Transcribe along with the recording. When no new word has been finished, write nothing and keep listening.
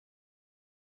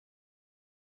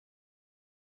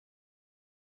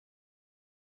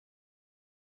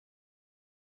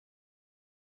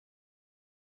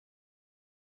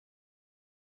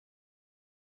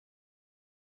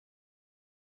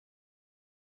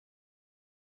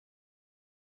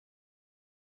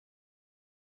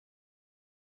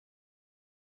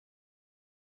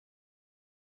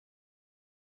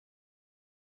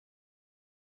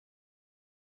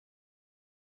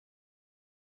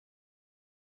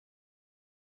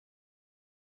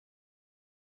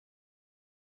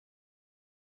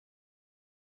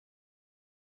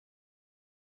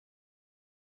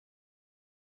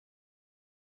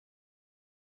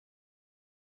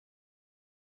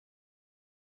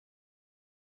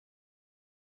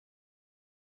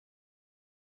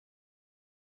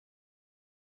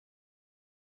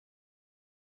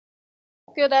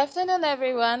Good afternoon,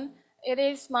 everyone. It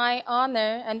is my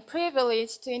honor and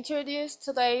privilege to introduce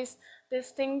today's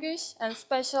distinguished and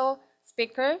special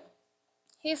speaker,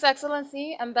 His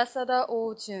Excellency Ambassador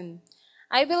Oh Jun.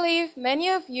 I believe many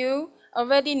of you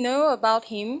already know about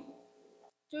him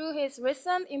through his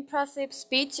recent impressive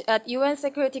speech at UN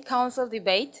Security Council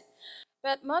debate,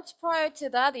 but much prior to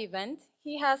that event,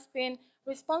 he has been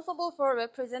responsible for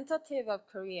representative of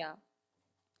Korea.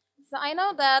 So I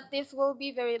know that this will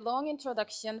be a very long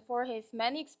introduction for his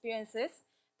many experiences,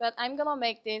 but I'm gonna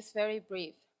make this very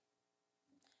brief.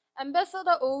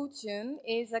 Ambassador Oh Jun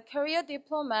is a career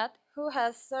diplomat who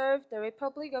has served the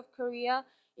Republic of Korea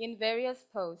in various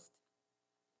posts.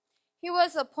 He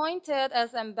was appointed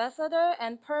as ambassador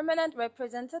and permanent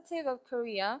representative of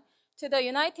Korea to the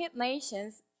United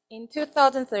Nations in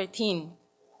 2013.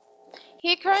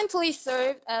 He currently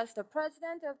served as the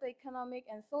president of the Economic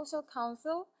and Social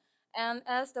Council and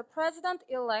as the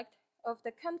president-elect of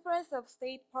the Conference of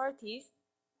State Parties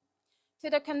to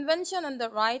the Convention on the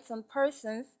Rights of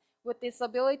Persons with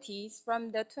Disabilities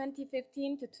from the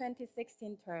 2015 to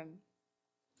 2016 term.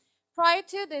 Prior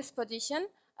to this position,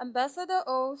 Ambassador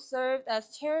Oh served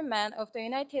as chairman of the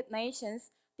United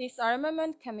Nations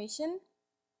Disarmament Commission,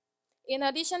 in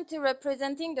addition to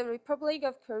representing the Republic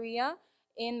of Korea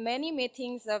in many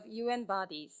meetings of UN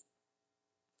bodies.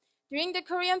 During the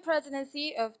Korean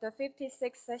presidency of the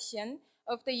 56th session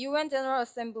of the UN General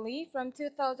Assembly from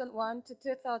 2001 to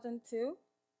 2002,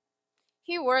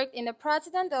 he worked in the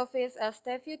President's office as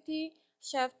Deputy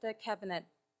Chef de Cabinet.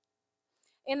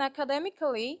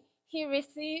 Academically, he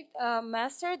received a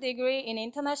master's degree in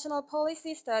International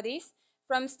Policy Studies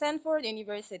from Stanford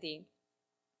University,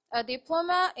 a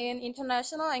diploma in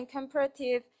International and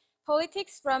Comparative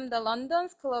Politics from the London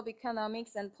School of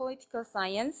Economics and Political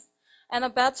Science, and a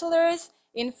bachelor's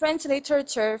in French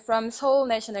literature from Seoul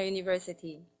National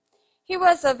University. He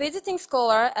was a visiting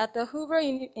scholar at the Hoover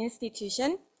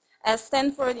Institution at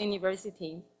Stanford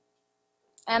University,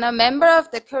 and a member of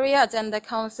the Korea Agenda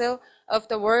Council of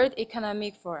the World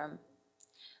Economic Forum.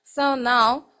 So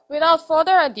now, without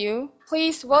further ado,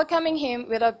 please welcoming him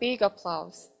with a big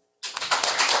applause.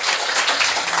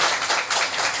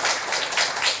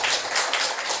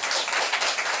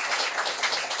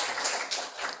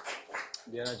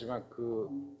 미안하지만 그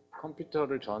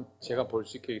컴퓨터를 제가 볼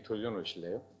수 있게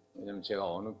돌려놓으실래요? 왜냐면 제가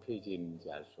어느 페이지에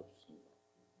있는지 알 수 없습니다.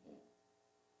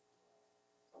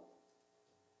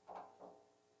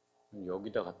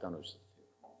 여기다 갖다 놓으세요.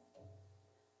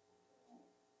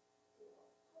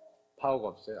 파워가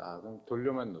없어요? 그럼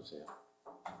돌려만 놓으세요.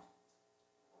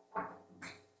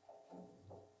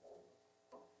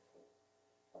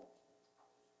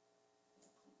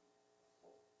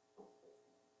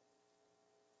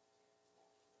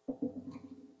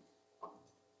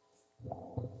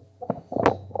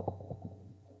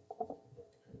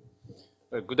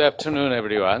 Well, good afternoon,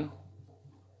 everyone.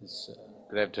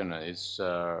 Good afternoon. It's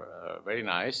very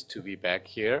nice to be back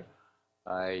here.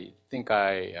 I think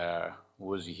I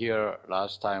was here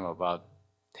last time about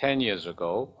 10 years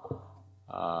ago.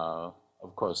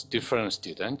 Of course, different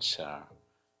students.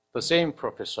 The same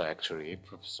professor, actually.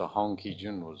 Professor Hong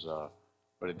Ki-jun was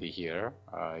already here.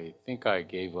 I think I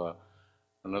gave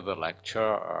another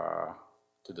lecture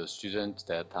to the students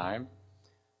that time.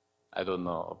 I don't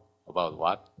know about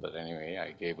what, but anyway,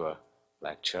 I gave a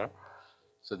lecture.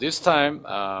 So this time,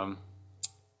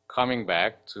 coming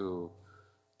back to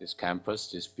this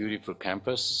campus, this beautiful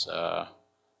campus,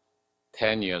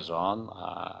 10 years on,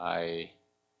 I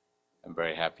am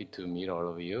very happy to meet all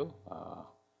of you.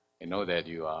 I know that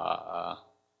you are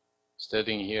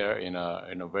studying here in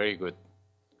a very good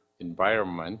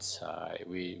environment.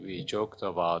 We joked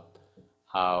about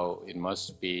how it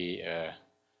must be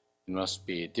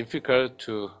difficult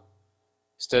to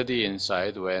study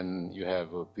inside when you have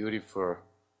beautiful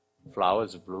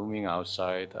flowers blooming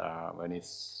outside when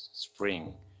it's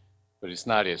spring. But it's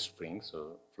not yet spring,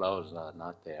 so flowers are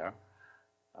not there.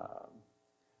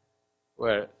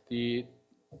 Well, the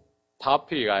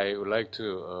topic I would like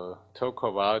to talk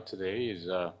about today is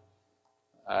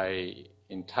I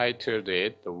entitled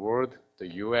it "The World, the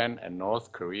UN, and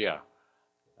North Korea."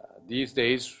 These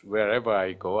days, wherever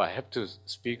I go, I have to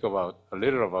speak a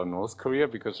little about North Korea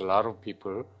because a lot of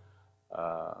people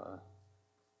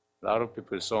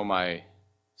saw my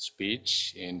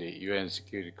speech in the UN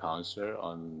Security Council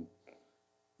on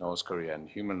North Korean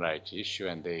human rights issue,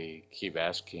 and they keep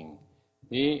asking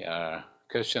me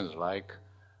questions like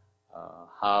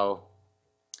how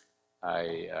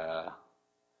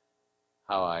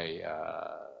I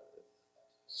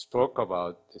spoke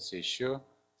about this issue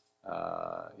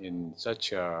in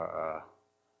such a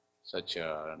such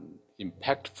an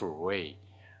impactful way,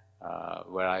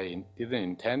 where I didn't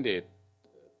intend it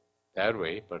that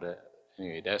way, but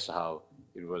anyway, that's how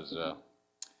it was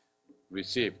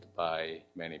received by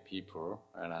many people,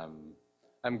 and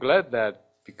I'm glad that,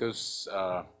 because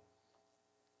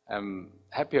I'm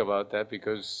happy about that,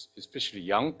 because especially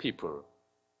young people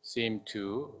seem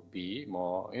to be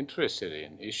more interested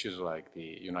in issues like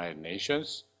the United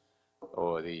Nations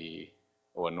or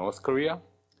North Korea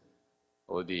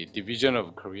or the division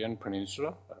of Korean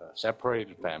Peninsula,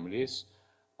 separated families,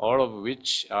 all of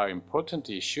which are important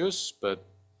issues, but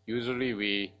usually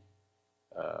we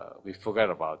forget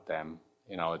about them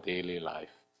in our daily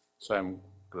life. So I'm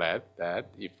glad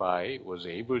that if I was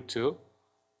able to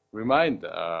remind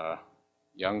the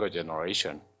younger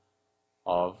generation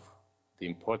of the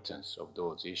importance of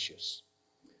those issues.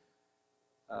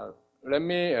 Let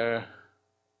me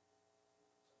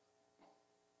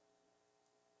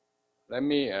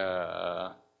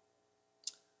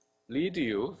lead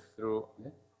you through.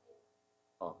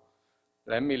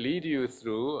 Let me lead you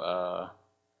through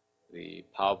the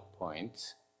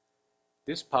PowerPoint.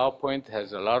 This PowerPoint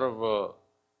has a lot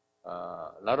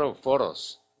of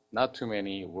photos, not too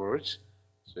many words,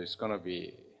 so it's going to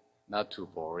be not too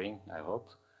boring, I hope.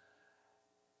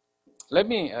 Let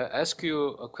me ask you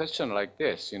a question like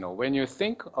this. When you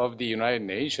think of the United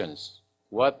Nations,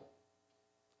 what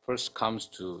first comes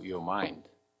to your mind?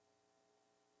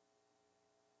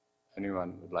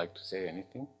 Anyone would like to say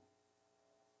anything?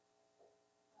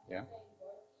 Yeah?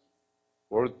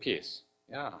 World peace.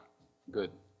 Yeah,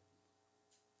 good.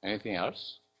 Anything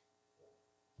else?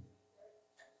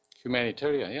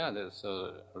 Humanitarian. Yeah, that's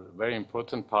a very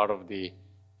important part of the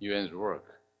UN's work.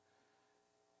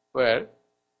 Well,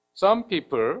 some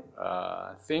people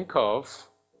think of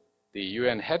the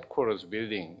UN headquarters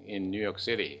building in New York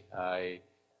City.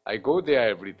 I go there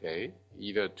every day,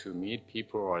 either to meet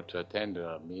people or to attend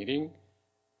a meeting,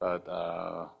 but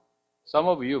some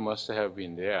of you must have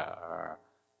been there.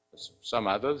 Some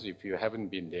others, if you haven't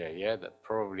been there yet,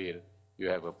 probably you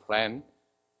have a plan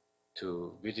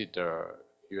to visit the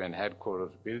UN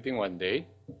headquarters building one day.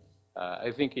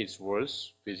 I think it's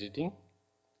worth visiting.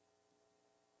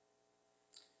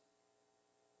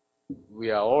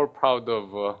 We are all proud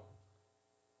of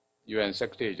UN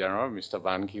Secretary General, Mr.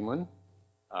 Ban Ki-moon,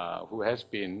 who has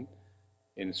been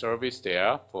in service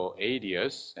there for 8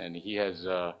 years, and he has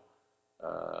the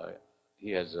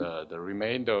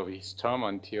remainder of his term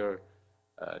until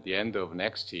the end of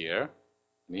next year.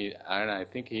 And I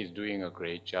think he's doing a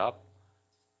great job.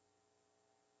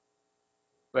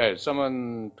 Well,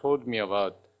 someone told me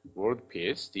about world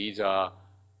peace. These are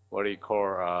what we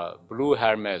call blue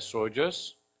helmet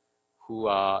soldiers, who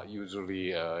are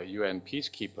usually UN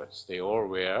peacekeepers. They all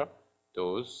wear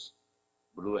those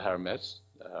blue helmets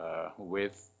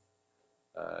with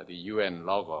the UN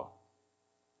logo.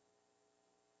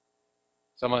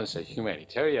 Someone said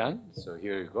humanitarian, so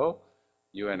here you go,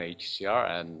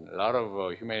 UNHCR, and a lot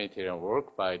of humanitarian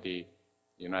work by the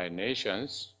United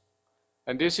Nations.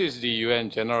 And this is the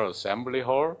UN General Assembly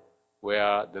Hall,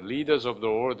 where the leaders of the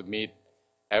world meet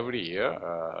every year,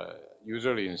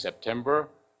 usually in September,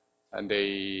 and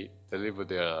they deliver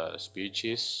their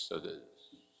speeches. So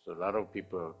a lot of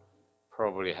people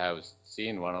probably have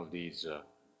seen one of these,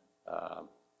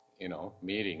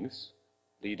 meetings,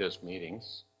 leaders'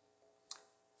 meetings.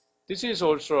 This is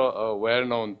also a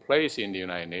well-known place in the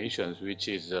United Nations, which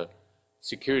is the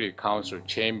Security Council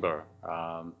chamber.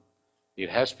 It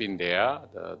has been there,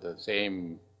 the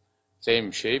same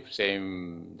shape,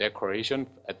 same decoration,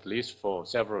 at least for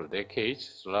several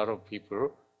decades. A lot of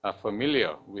people are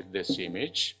familiar with this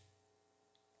image.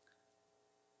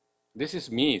 This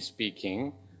is me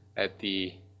speaking at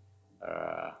the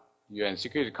UN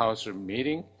Security Council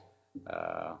meeting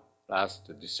last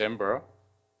December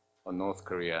on North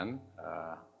Korean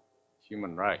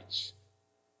human rights.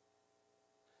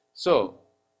 So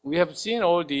we have seen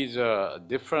all these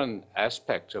different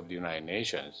aspects of the United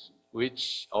Nations,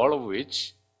 all of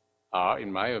which are,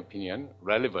 in my opinion,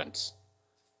 relevant,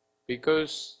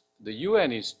 because the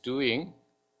UN is doing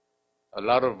a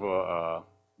lot of,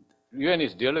 UN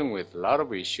is dealing with a lot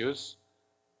of issues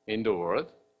in the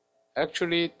world.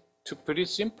 Actually, to put it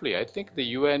simply, I think the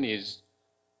UN is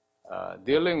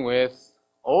dealing with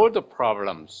all the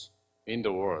problems in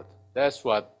the world. That's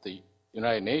what the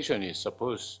United Nations is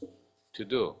supposed to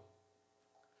do.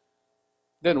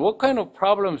 Then what kind of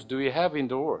problems do we have in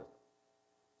the world?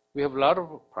 We have a lot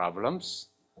of problems,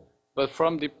 but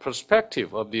from the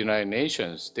perspective of the United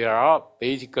Nations, there are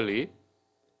basically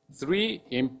three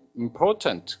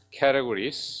important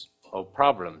categories of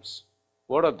problems.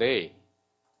 What are they?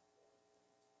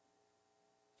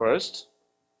 First,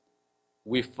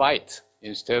 we fight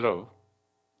instead of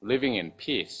living in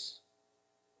peace.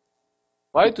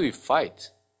 Why do we fight?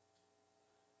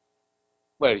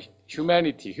 Well,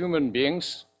 humanity, human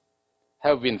beings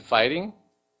have been fighting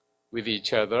with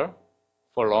each other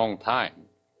for a long time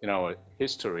in our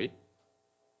history.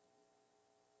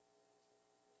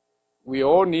 We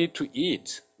all need to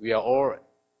eat. We are all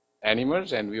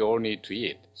animals and we all need to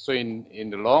eat. So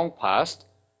in the long past,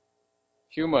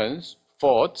 humans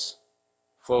fought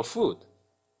for food.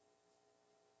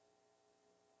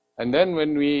 And then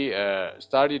when we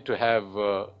started to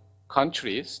have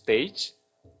countries, states,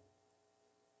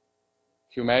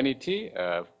 humanity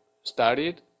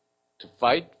started to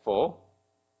fight for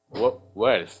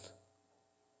wealth,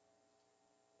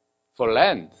 for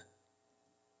land.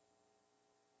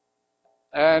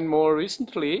 And more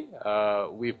recently,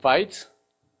 we fight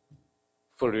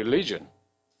for religion.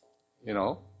 You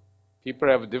know, people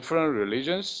have different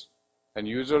religions, and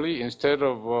usually instead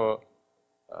of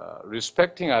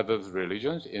respecting others'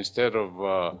 religions, instead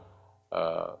of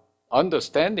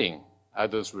understanding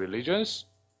others' religions,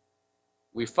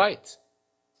 we fight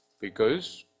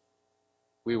because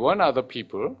we want other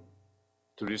people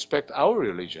to respect our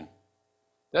religion.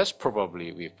 That's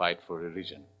probably we fight for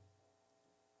religion.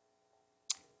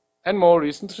 And more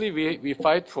recently, we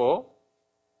fight for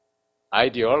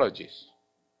ideologies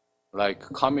like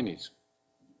communism.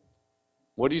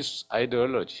 What is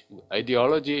ideology?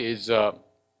 Ideology is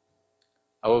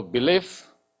our belief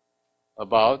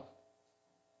about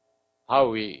how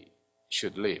we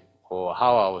should live or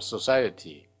how our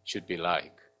society should be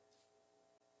like,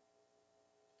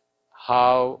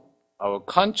 how our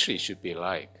country should be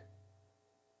like.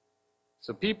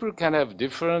 So people can have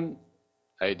different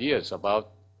ideas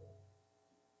about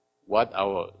what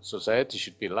our society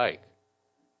should be like.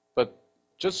 But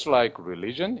just like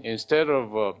religion, instead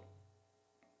of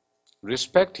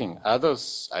respecting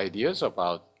others' ideas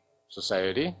about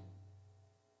society,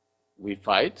 we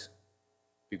fight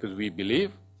because we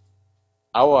believe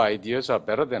our ideas are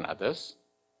better than others.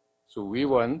 So we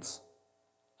want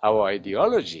our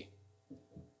ideology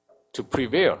to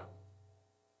prevail.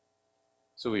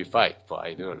 So we fight for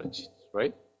ideology,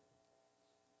 right?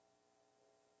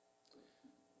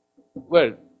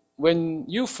 Well, when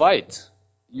you fight,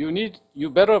 you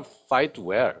better fight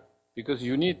well, because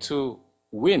you need to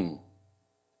win.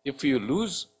 If you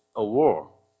lose a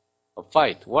war, a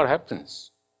fight, what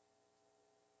happens?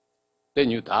 Then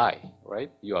you die,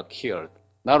 right? You are killed.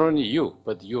 Not only you,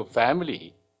 but your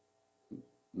family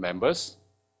members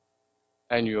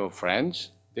and your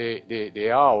friends,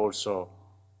 they are also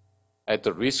at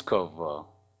the risk of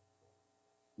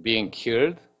being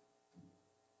killed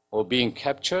or being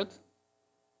captured.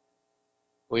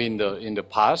 Or in the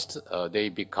past, they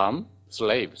become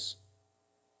slaves.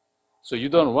 So you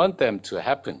don't want them to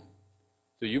happen.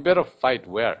 So you better fight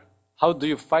well. How do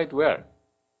you fight well?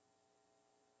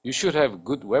 You should have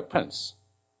good weapons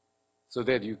so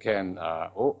that you can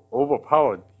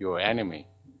overpower your enemy.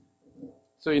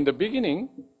 So in the beginning,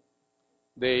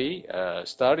 they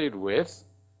started with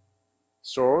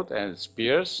sword and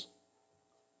spears,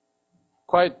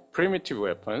 quite primitive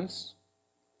weapons.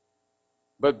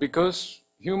 But because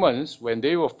humans, when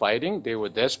they were fighting, they were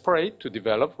desperate to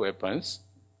develop weapons.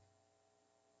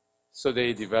 So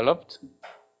they developed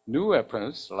new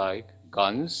weapons like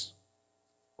guns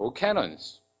or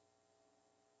cannons.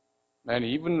 And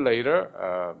even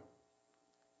later,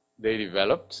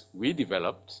 we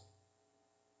developed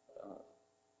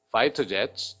fighter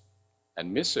jets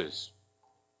and missiles.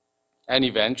 And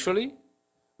eventually,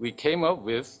 we came up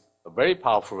with a very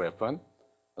powerful weapon,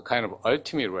 a kind of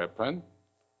ultimate weapon,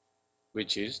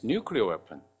 which is nuclear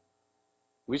weapon,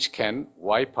 which can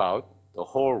wipe out the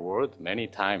whole world many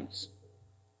times.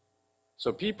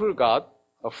 So people got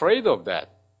afraid of that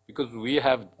because we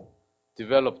have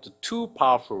developed two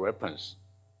powerful weapons.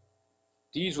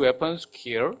 These weapons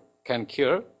can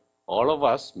kill all of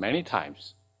us many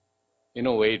times, in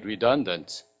a way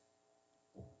redundant.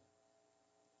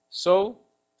 So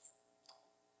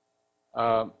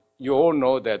you all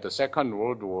know that the Second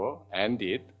World War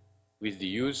ended with the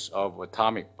use of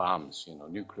atomic bombs,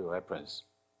 nuclear weapons.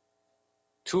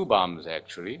 Two bombs,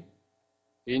 actually,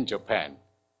 in Japan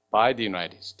by the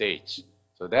United States.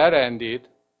 So that ended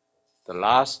the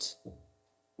last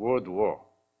World War.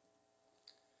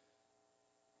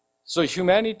 So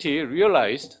humanity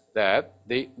realized that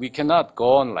we cannot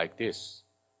go on like this.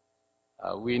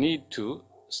 We need to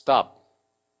stop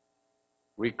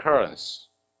recurrence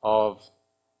of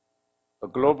a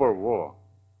global war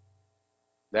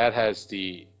that has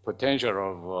the potential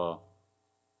of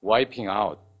wiping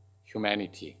out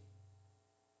humanity.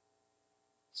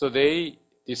 So they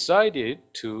decided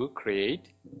to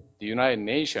create the United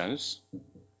Nations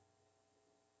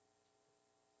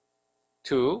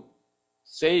to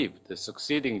save the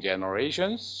succeeding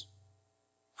generations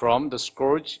from the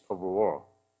scourge of war.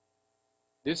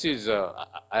 This is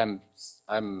I'm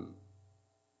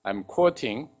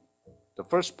quoting the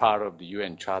first part of the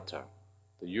UN Charter.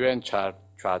 The UN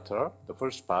Charter, the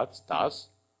first part starts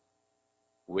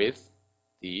with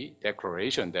the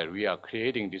declaration that we are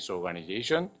creating this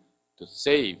organization to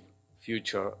save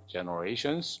future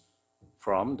generations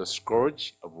from the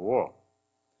scourge of war.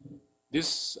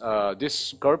 This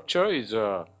sculpture is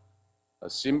a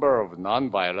symbol of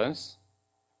nonviolence.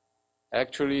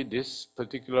 Actually, this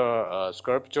particular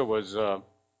sculpture was a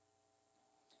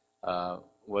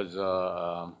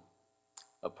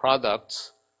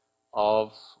product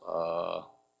of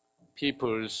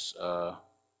people's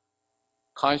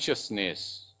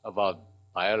consciousness about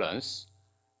violence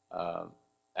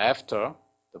after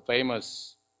the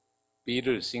famous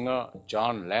Beatles singer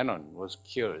John Lennon was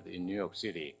killed in New York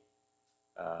City.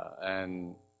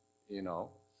 And you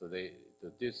know, so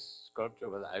this sculpture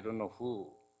was, I don't know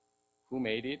who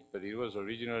made it, but it was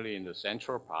originally in the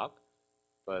Central Park,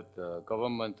 but the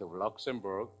government of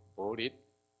Luxembourg bought it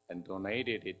and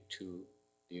donated it to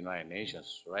the United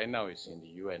Nations. Right now it's in the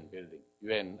UN building,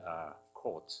 UN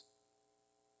courts.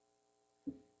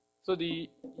 So the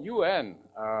UN,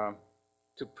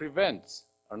 to prevent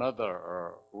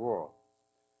another war,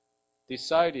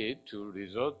 decided to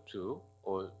resort to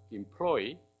or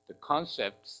employ the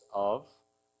concepts of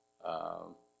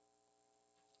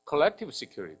collective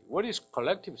security. What is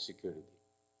collective security?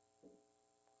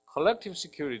 Collective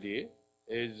security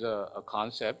is a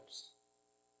concept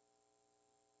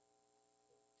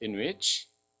in which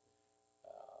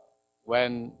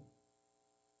when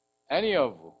any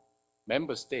of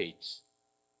member states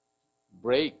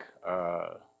break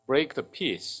the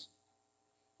peace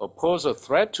or pose a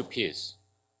threat to peace,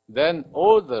 then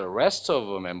all the rest of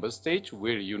the member states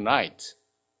will unite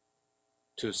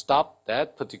to stop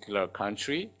that particular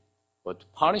country or to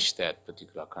punish that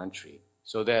particular country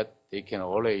so that they can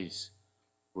always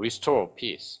restore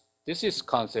peace. This is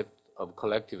concept of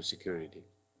collective security.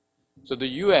 So the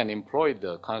UN employed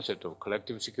the concept of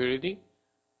collective security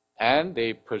and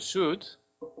they pursued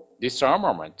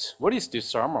disarmament. What is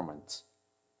disarmament?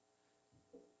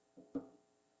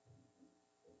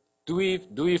 Do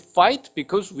we fight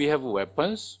because we have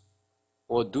weapons,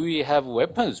 or do we have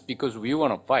weapons because we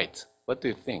want to fight? What do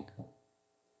you think?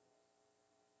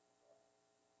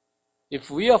 If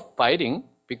we are fighting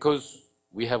because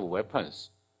we have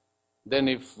weapons, then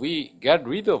if we get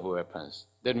rid of weapons,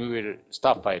 then we will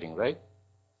stop fighting, right?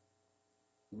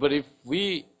 But if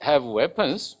we have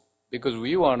weapons because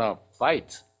we want to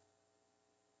fight,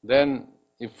 then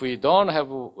if we don't have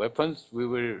weapons, we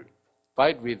will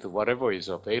fight with whatever is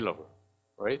available,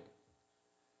 right?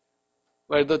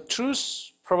 Well, the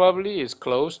truth probably is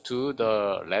close to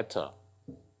the latter.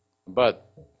 But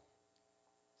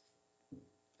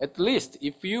at least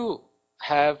if you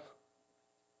have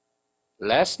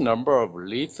less number of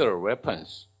lethal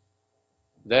weapons,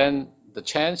 then the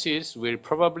chances will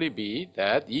probably be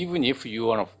that even if you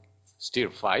want to still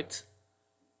fight,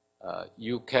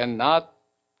 you cannot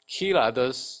kill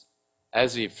others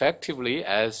as effectively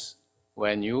as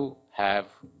when you have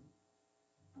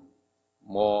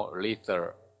more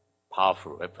lethal,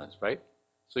 powerful weapons, right?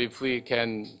 So if we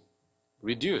can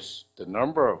reduce the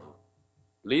number of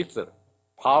lethal,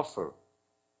 powerful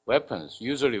weapons,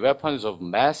 usually weapons of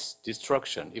mass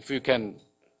destruction, if we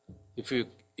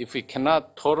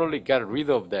cannot totally get rid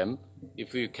of them,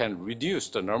 if we can reduce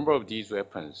the number of these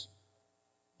weapons,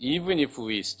 even if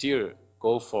we still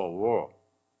go for war,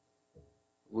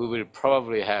 we will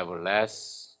probably have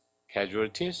less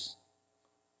casualties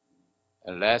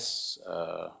and less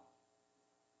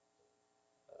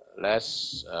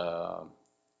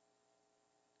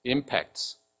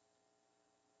impacts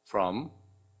from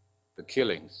the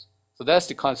killings. So that's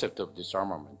the concept of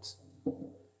disarmament.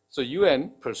 So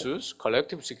UN pursues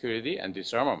collective security and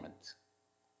disarmament.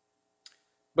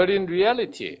 But in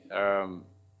reality,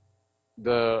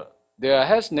 there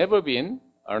has never been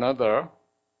another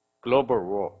global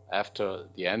war after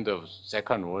the end of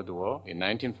Second World War in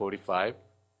 1945.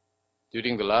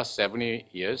 During the last 70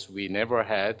 years, we never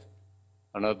had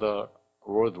another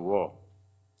world war.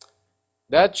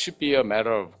 That should be a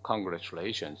matter of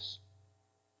congratulations.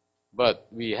 But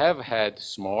we have had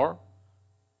small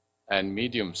and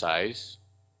medium-sized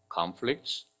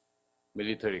conflicts,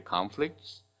 military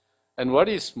conflicts. And what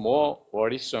is more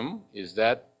worrisome is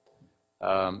that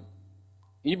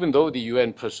even though the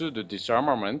UN pursued the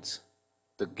disarmament,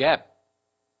 the gap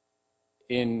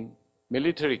in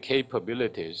military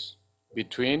capabilities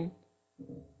between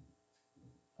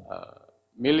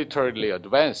militarily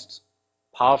advanced,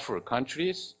 powerful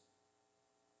countries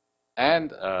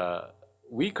and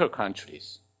weaker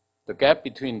countries. The gap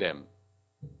between them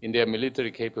in their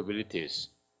military capabilities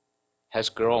has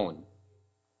grown.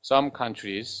 Some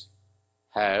countries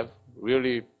have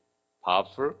really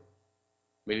powerful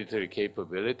military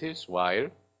capabilities, while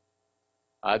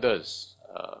others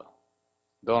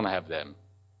don't have them.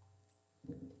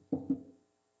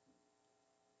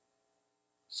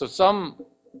 So some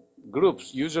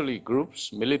groups, usually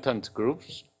groups, militant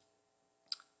groups,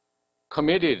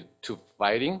 committed to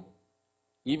fighting,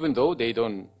 even though they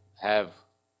don't have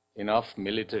enough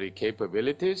military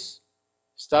capabilities,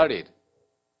 started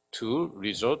to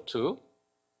resort to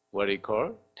what they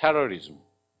call terrorism.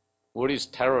 What is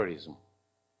terrorism?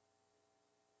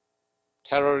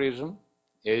 Terrorism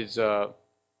is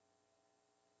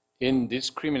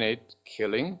indiscriminate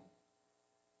killing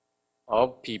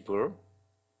of people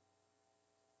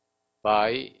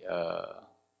by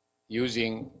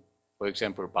using, for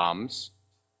example, bombs.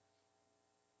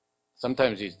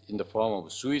 Sometimes it's in the form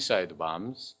of suicide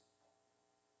bombs,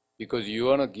 because you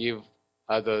want to give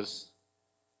others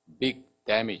big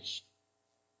damage,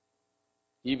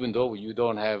 even though you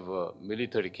don't have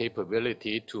military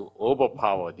capability to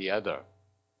overpower the other.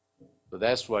 So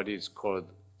that's what is called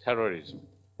terrorism.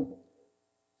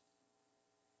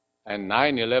 And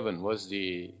 9/11 was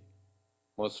the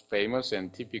most famous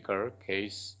and typical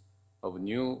case of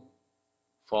new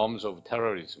forms of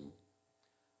terrorism.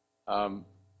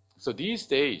 So these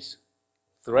days,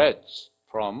 threats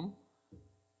from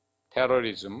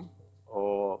terrorism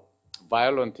or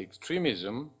violent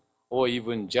extremism or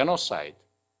even genocide,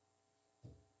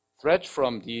 threats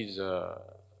from these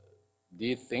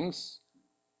things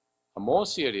are more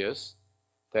serious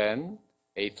than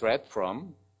a threat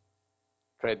from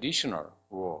traditional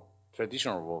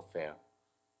warfare.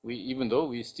 Even though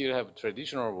we still have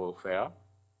traditional warfare,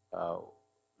 a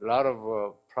lot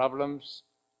of problems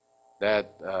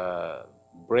that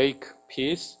break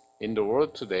peace in the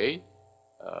world today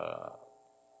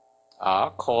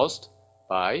are caused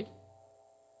by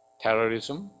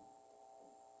terrorism,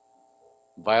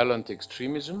 violent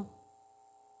extremism,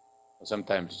 or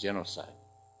sometimes genocide.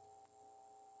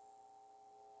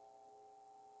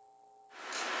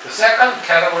 The second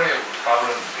category of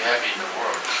problems we have in the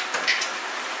world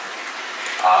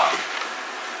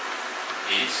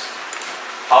is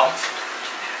poverty,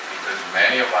 because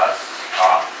many of us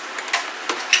are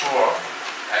poor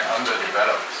and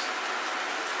underdeveloped.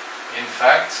 In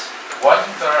fact,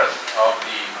 1/3 of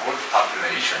the world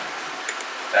population,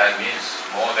 that means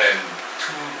more than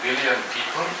 2 billion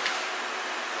people,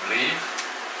 live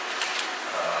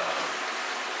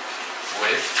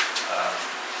with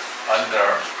under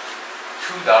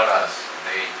 $2 a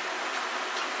day.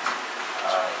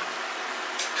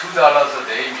 $2 a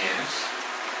day means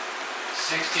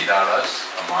 $60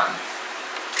 a month.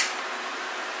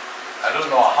 I don't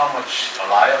know how much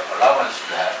allowance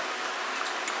you have,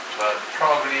 but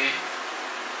probably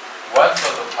 1/3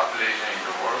 of the population in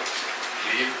the world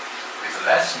live with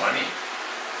less money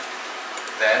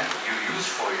than you use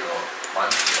for your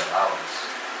monthly allowance.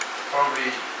 Probably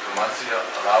your monthly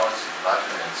allowance is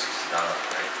larger than $60,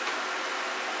 right?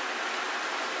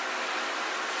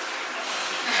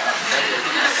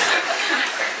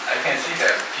 I can see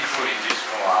that people in this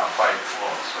room are quite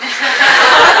poor. So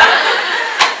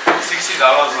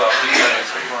 $60 a million is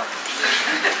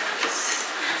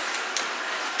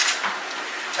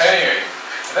Anyway,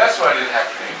 that's what is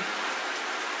happening.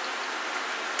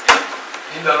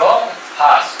 In the long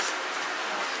past,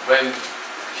 when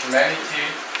humanity,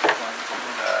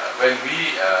 when we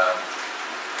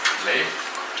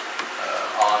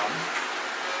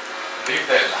lived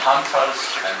as hunters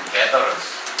and gatherers,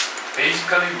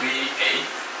 basically we ate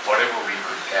whatever we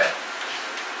could get.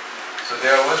 So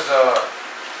there were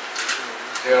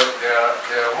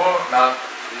not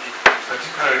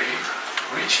particularly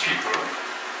rich people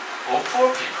or poor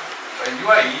people. When you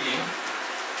are eating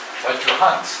what you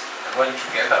hunt and what you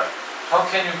gather, how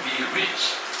can you be rich?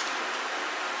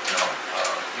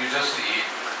 You just eat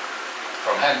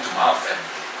from hand to mouth, and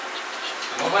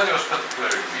nobody was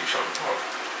particularly rich or poor.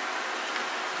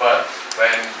 But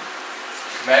when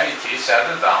humanity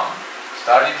settled down,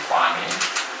 started farming,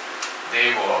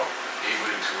 they were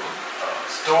able to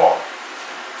store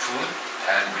food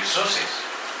and resources.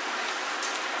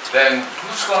 Then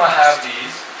who's going to have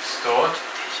these stored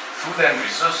food and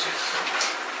resources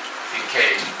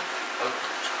became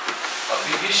a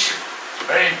big issue,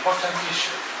 very important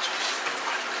issue.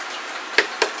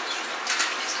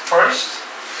 First,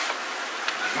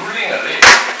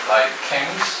 like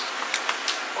kings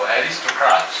or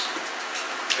aristocrats,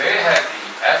 they had the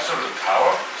absolute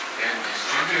power in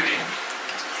distributing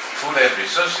food and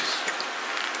resources.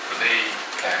 So they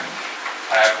can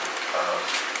have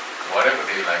whatever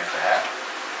they like to have,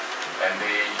 and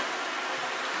they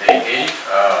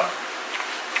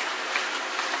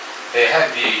had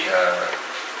the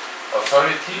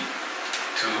authority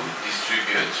to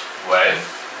distribute wealth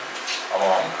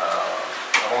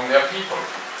among their people.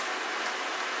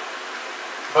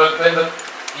 But when the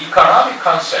economic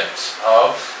concepts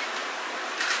of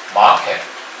market,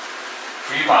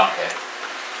 free market,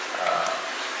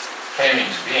 came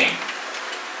into being,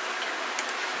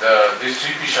 the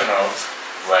distribution of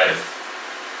wealth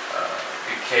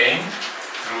became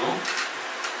through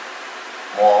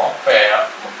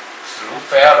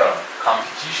fairer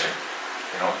competition.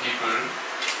 You know, people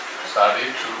started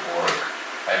to work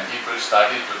and people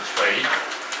started to trade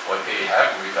what they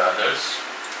have with others.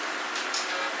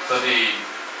 So the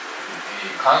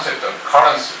concept of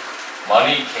currency,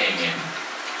 money came in.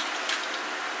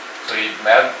 So it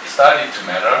started to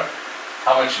matter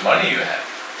how much money you have,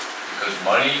 because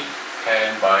money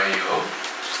can buy you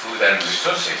food and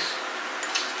resources,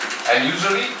 and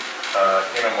usually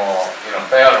in a more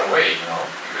fairer way,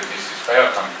 because this is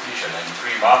fair competition and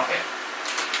free market.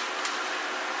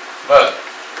 But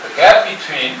the gap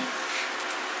between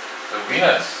the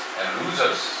winners and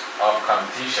losers of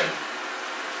competition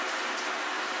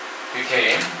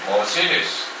became more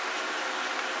serious,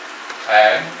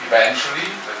 and eventually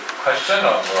the question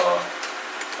of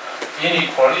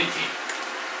inequality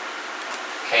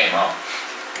came up,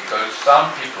 because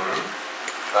some people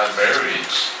got very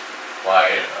rich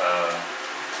while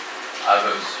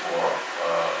others were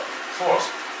poor.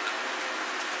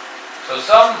 So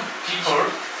some people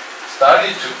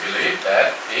started to believe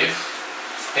that if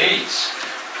states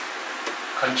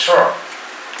control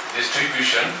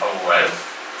distribution of wealth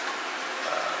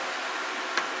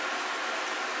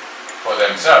for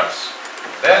themselves,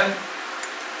 then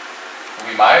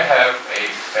we might have a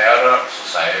fairer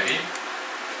society,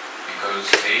 because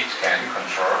states can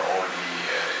control all the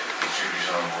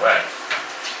distribution of wealth.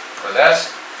 But that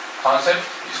concept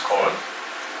is called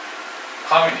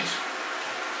communism.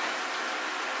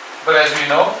 But as we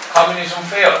know, communism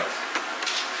failed.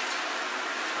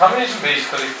 Communism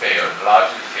basically failed,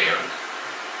 largely failed.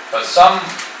 But some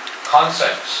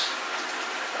concepts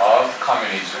of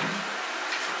communism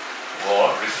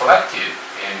were reflected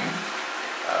in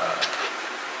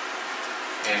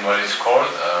what is called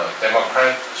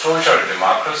social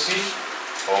democracy,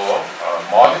 or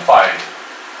modified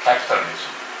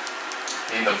capitalism,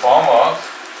 in the form of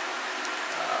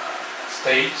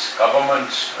state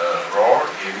government's role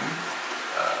in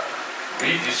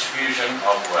redistribution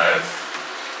of wealth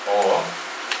or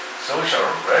social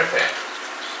welfare.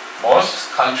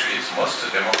 Most countries, most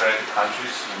democratic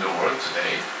countries in the world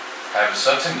today, have a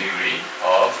certain degree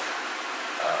of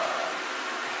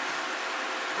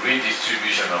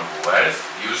redistribution of wealth,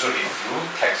 usually through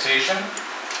taxation,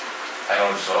 and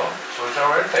also social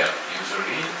welfare,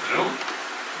 usually through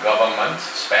government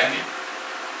spending,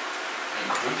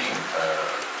 including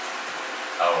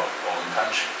our own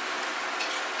country.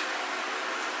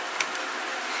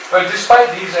 But despite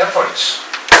these efforts,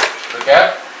 the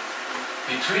gap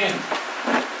between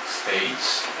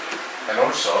states and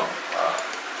also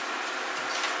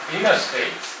inner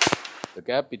states, the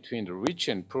gap between the rich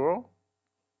and poor,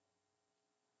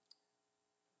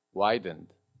 widened.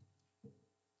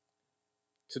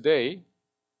 Today,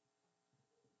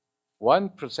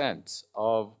 1%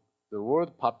 of the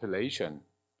world population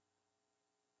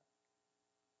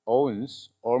owns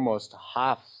almost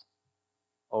half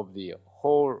of the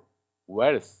whole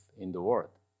wealth in the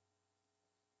world.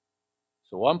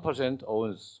 So 1%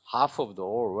 owns half of the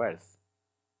whole wealth,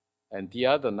 and the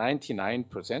other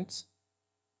 99%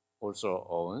 also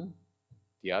own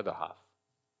the other half.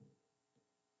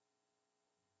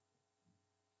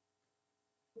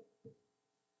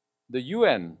 The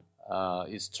UN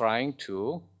is trying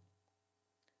to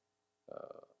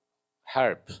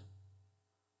help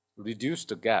reduce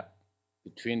the gap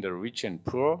between the rich and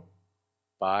poor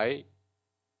by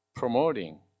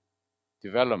promoting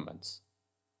development,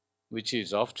 which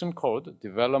is often called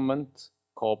development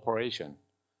cooperation.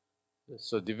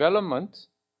 So development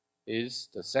is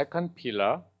the second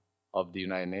pillar of the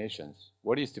United Nations.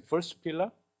 What is the first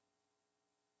pillar?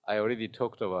 I already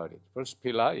talked about it. First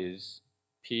pillar is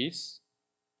peace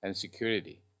and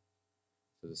security.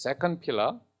 So the second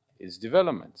pillar is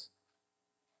development.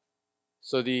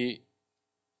 So the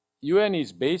UN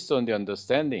is based on the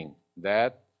understanding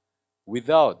that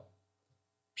without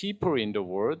people in the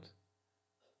world,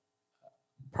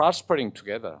 prospering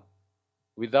together,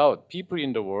 without people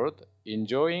in the world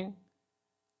enjoying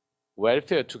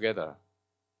welfare together,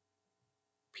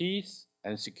 peace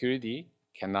and security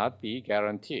cannot be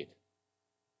guaranteed,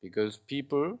 because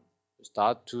people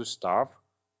start to starve,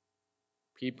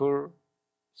 people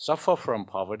suffer from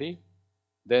poverty,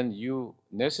 then you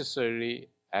necessarily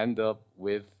end up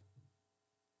with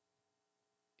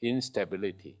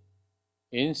instability.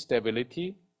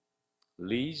 Instability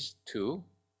leads to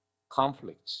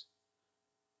conflicts.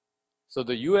 So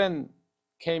the UN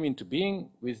came into being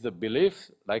with the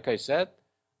belief, like I said,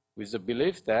 with the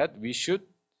belief that we should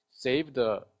save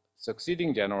the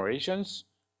succeeding generations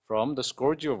from the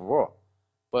scourge of war.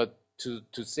 But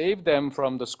to save them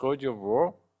from the scourge of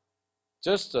war,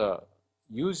 just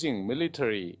using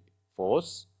military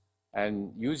force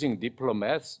and using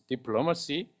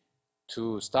diplomacy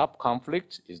to stop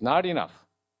conflict is not enough.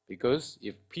 Because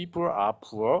if people are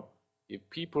poor, if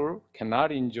people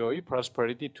cannot enjoy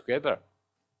prosperity together,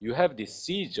 you have this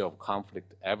siege of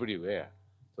conflict everywhere.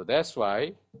 So that's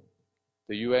why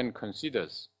the UN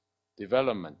considers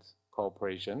development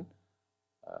cooperation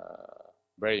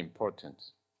very important.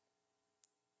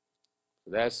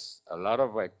 That's a lot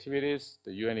of activities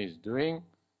the UN is doing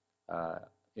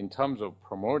in terms of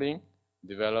promoting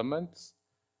development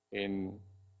in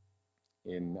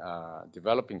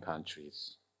developing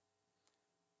countries.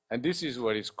 And this is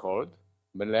what is called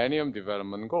Millennium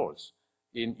Development Goals.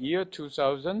 In year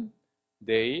 2000,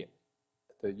 the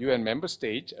UN member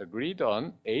states agreed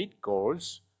on 8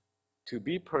 goals to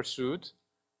be pursued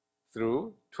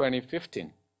through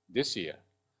 2015, this year.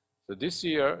 So this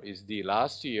year is the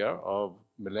last year of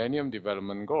Millennium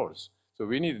Development Goals. So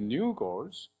we need new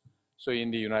goals. So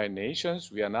in the United Nations,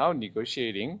 we are now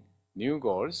negotiating new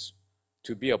goals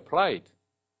to be applied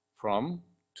from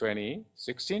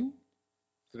 2016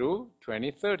 through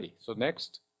 2030. So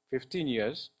next 15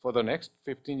 years, for the next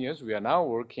 15 years, we are now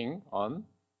working on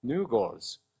new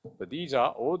goals. But these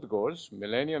are old goals,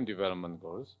 Millennium Development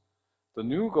Goals. The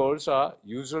new goals are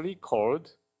usually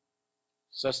called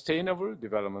Sustainable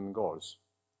Development Goals.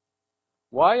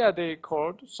 Why are they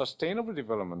called Sustainable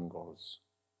Development Goals?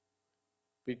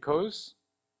 Because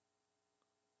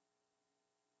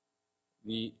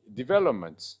the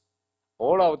developments,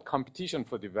 all-out competition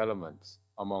for development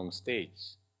among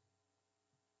states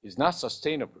is not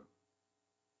sustainable.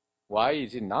 Why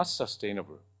is it not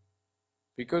sustainable?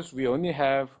 Because we only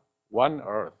have one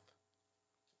Earth,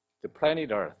 the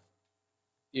planet Earth.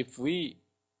 If we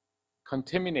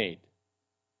contaminate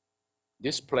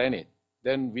this planet,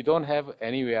 then we don't have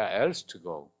anywhere else to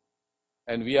go.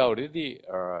 And we are already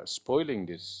spoiling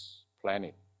this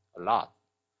planet a lot.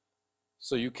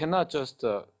 So you cannot just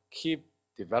keep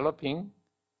developing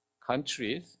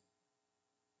countries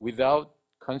without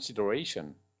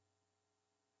consideration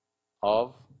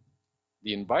of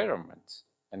the environment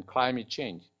and climate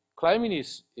change. Climate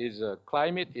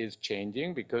is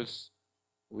changing because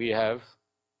we have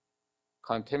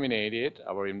contaminated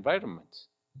our environment.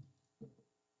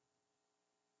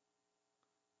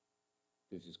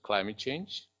 This is climate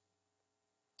change.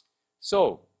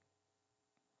 So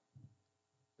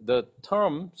the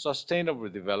term sustainable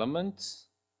development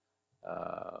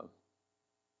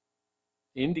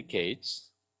indicates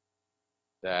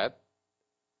that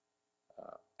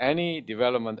any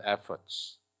development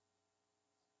efforts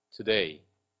today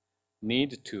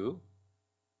need to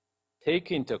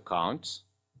take into account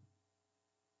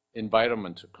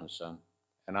environmental concern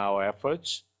and our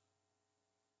efforts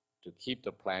to keep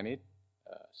the planet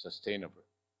sustainable.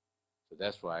 So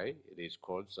that's why it is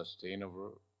called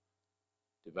Sustainable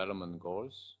Development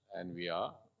Goals, and we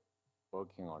are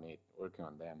working on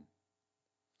them.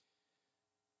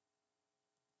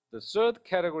 The third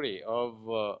category of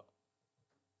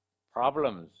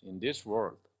problems in this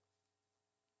world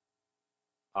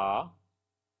have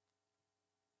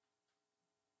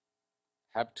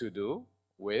to do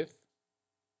with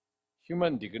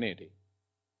human dignity.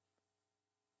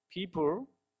 People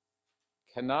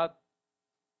cannot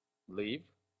live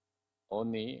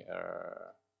only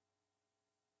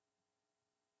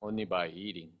by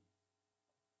eating.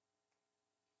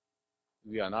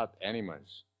 We are not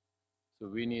animals, so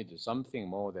we need something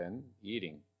more than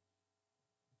eating.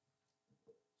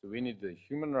 So we need the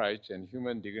human rights and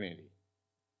human dignity.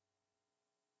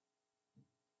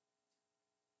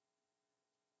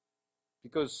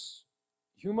 Because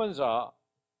humans are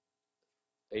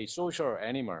a social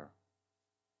animal.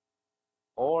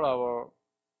 All our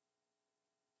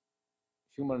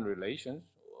human relations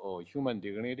or human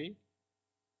dignity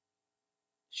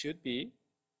should be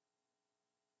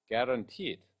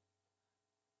guaranteed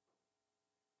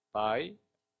by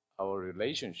our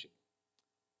relationship.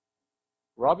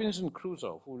 Robinson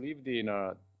Crusoe, who lived in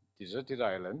a deserted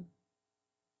island,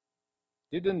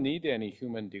 didn't need any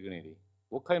human dignity.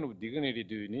 What kind of dignity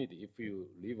do you need if you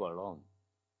live alone?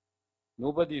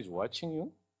 Nobody is watching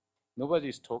you. Nobody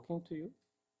is talking to you.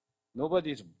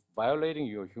 Nobody is violating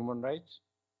your human rights.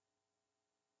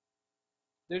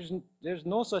 There's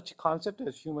no such concept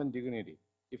as human dignity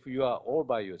if you are all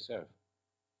by yourself.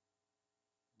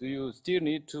 Do you still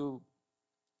need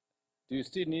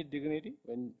dignity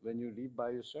when you live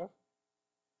by yourself?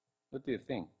 What do you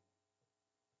think?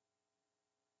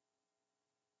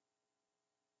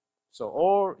 So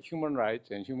all human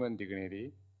rights and human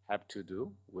dignity have to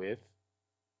do with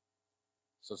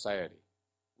society,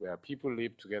 where people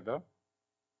live together,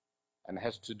 and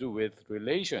has to do with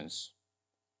relations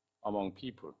among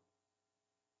people.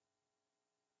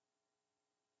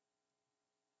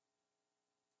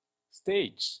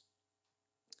 States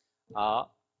are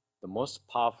the most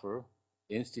powerful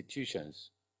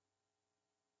institutions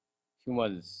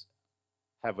humans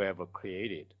have ever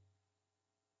created.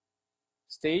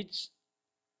 States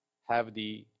have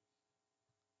the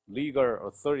legal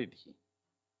authority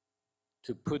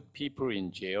to put people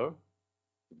in jail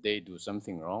if they do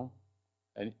something wrong,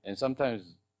 and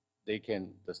sometimes the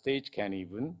state can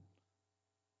even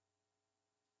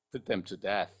put them to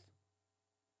death,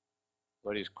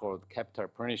 what is called capital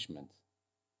punishment.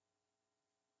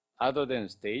 Other than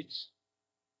states,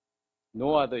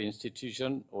 no other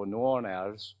institution or no one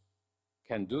else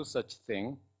can do such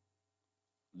thing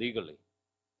legally.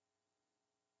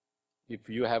 If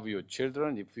you have your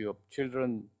children, if your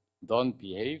children don't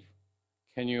behave,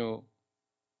 can you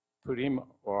put him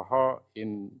or her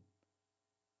in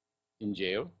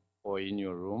jail or in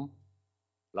your room,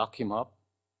 lock him up?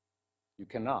 You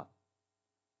cannot.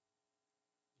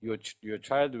 Your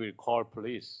child will call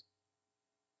police.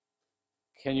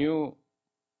 Can you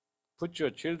put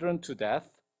your children to death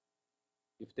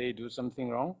if they do something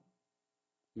wrong?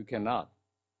 You cannot.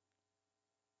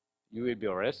 You will be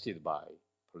arrested by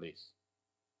police.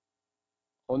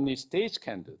 Only states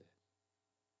can do that.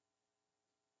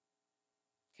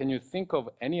 Can you think of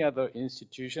any other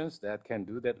institutions that can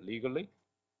do that legally?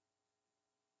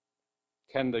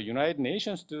 Can the United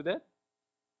Nations do that?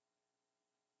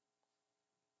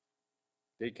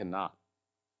 They cannot.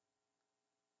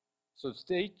 So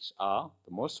states are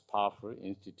the most powerful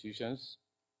institutions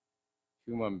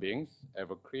human beings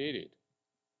ever created.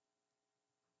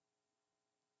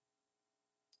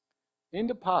 In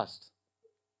the past,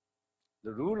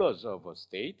 the rulers of a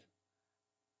state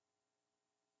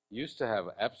used to have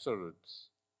absolute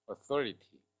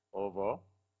authority over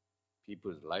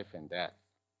people's life and death.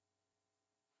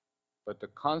 But the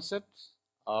concepts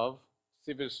of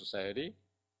civil society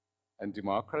and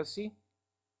democracy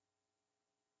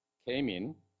came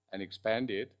in and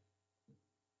expanded.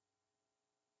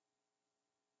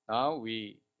 Now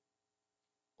we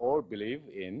all believe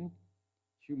in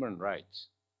human rights.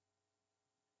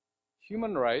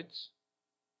 Human rights,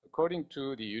 according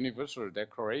to the Universal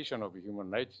Declaration of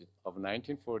Human Rights of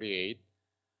 1948,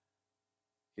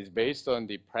 is based on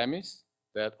the premise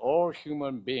that all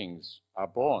human beings are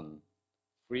born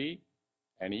free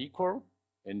and equal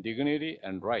in dignity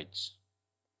and rights.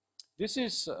 This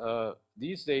is,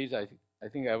 these days, I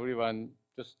think everyone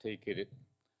just take it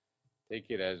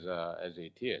as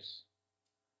it is,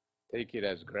 take it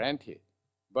as granted.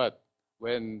 But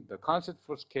when the concept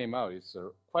first came out, it's a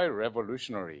quite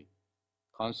revolutionary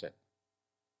concept,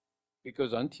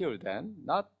 because until then,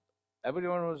 not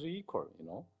everyone was equal. You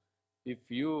know, if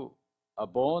you are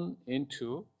born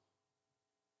into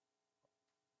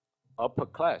upper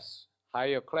class,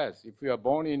 higher class, if you are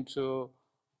born into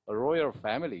a royal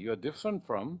family, you are different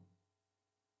from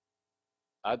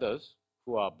others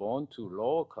who are born to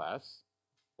lower class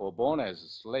or born as a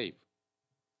slave.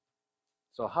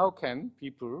 So how can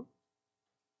people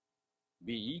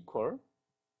be equal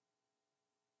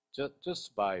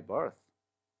just by birth?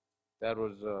 That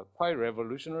was quite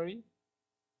revolutionary.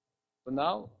 But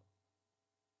now,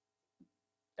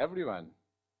 everyone,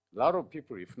 a lot of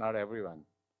people, if not everyone,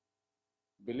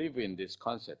 believe in this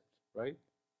concept, right?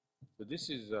 So this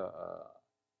is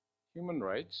human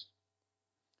rights.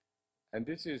 And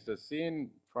this is the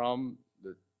scene from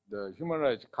the Human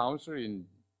Rights Council in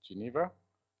Geneva,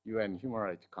 UN Human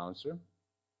Rights Council.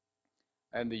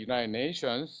 And the United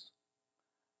Nations,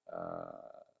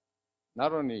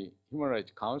 not only Human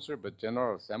Rights Council, but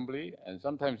General Assembly, and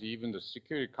sometimes even the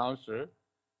Security Council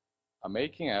are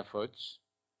making efforts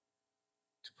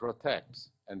to protect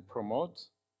and promote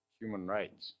human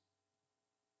rights.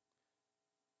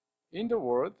 In the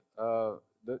world,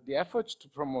 the efforts to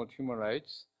promote human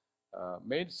rights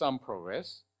made some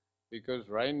progress, because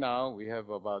right now we have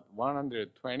about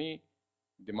 120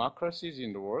 democracies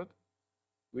in the world,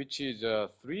 which is a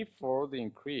threefold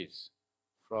increase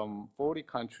from 40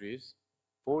 countries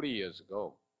 40 years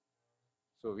ago.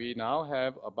 So we now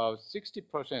have about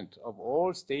 60% of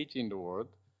all states in the world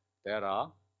that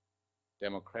are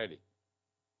democratic.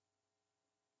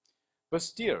 But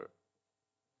still,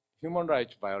 human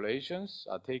rights violations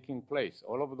are taking place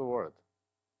all over the world.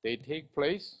 They take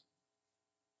place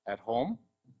at home,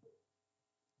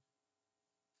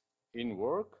 in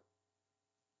work,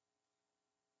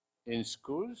 in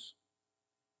schools,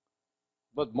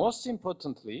 but most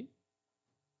importantly,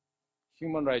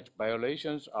 human rights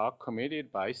violations are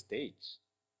committed by states.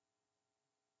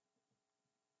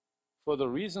 For the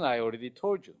reason I already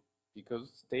told you,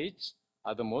 because states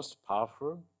are the most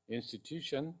powerful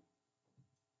institution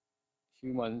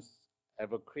humans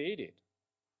ever created.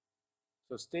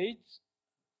 So states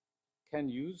can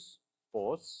use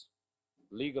force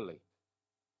legally.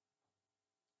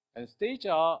 And states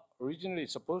are originally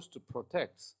supposed to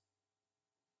protect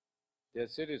their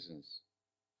citizens.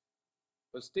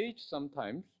 But states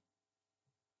sometimes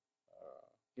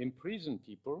imprison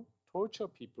people, torture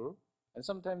people, and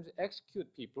sometimes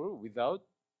execute people without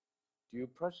due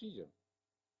procedure.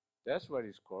 That's what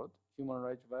is called human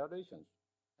rights violations,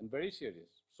 and very serious.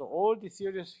 So all the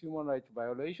serious human rights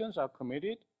violations are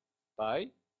committed by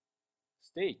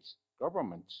states,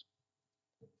 governments.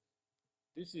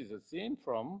 This is a scene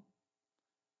from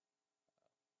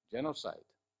genocide,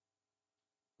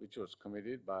 which was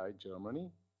committed by Germany,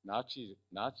 Nazi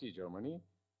Germany,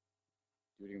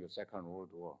 during the Second World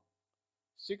War.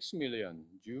 6 million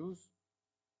Jews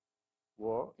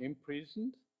were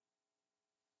imprisoned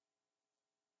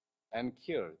and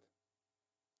killed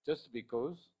just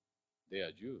because they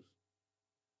are Jews.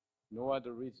 No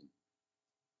other reason.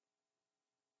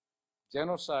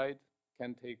 Genocide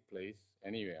can take place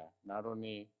anywhere, not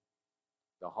only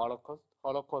the Holocaust.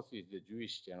 Holocaust is the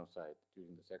Jewish genocide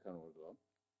during the Second World War.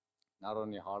 Not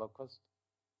only Holocaust,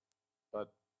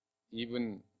 but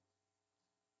even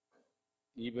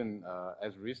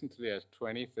as recently as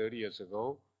 20, 30 years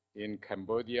ago, in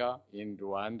Cambodia, in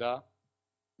Rwanda,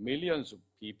 millions of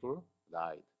people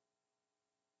died.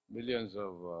 Millions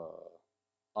of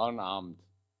unarmed,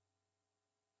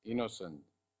 innocent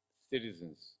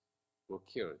citizens were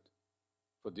killed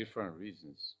for different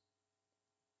reasons.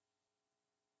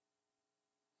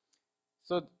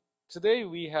 So today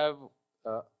we have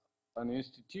an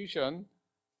institution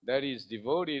that is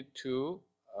devoted to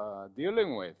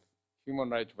dealing with human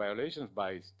rights violations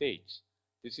by states.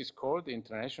 This is called the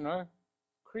International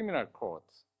Criminal Court.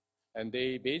 And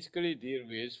they basically deal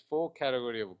with 4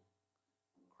 categories of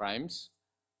crimes.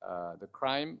 The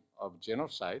crime of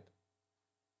genocide,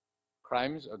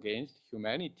 crimes against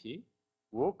humanity,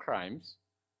 war crimes,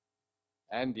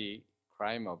 and the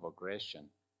crime of aggression.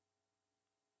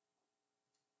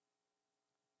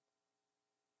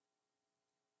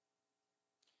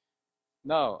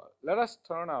 Now, let us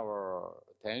turn our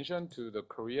attention to the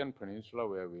Korean Peninsula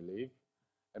where we live.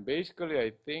 And basically,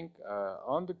 I think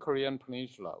on the Korean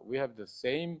Peninsula, we have the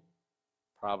same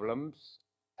problems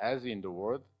as in the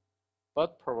world,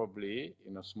 but probably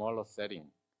in a smaller setting.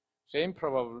 Same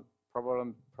problems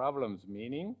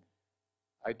meaning,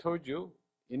 I told you,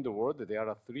 in the world, there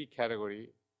are 3 categories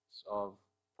of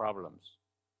problems.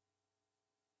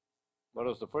 What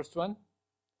was the first one?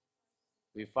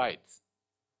 We fight.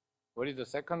 What is the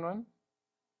second one?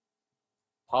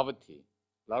 Poverty.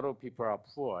 A lot of people are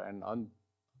poor and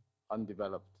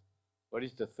undeveloped. What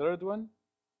is the third one?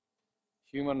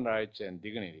 Human rights and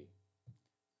dignity.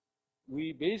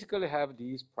 We basically have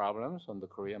these problems on the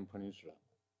Korean Peninsula.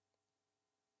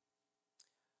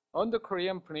 On the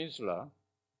Korean Peninsula,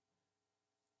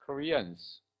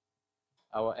 Koreans,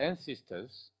 our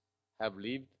ancestors, have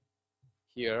lived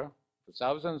here for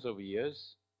thousands of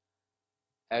years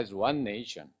as one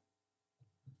nation.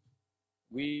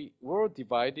 We were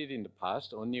divided in the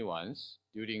past only once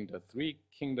during the 3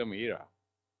 Kingdom era,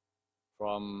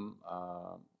 from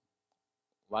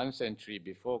 1 century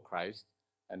before Christ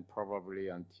and probably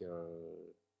until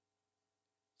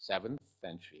 7th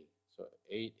century, so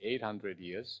 800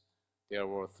 years. There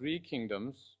were 3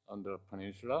 kingdoms on the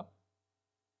peninsula,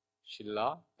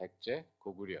 Shilla, Baekje,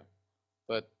 Goguryeo.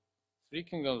 But 3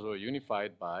 kingdoms were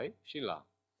unified by Shilla.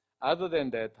 Other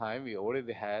than that time, we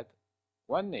already had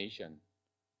 1 nation.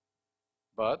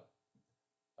 But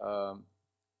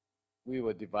we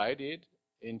were divided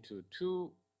into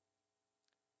 2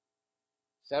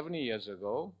 70 years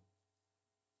ago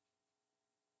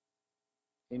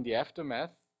in the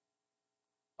aftermath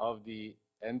of the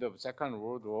end of Second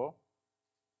World War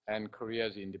and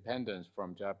Korea's independence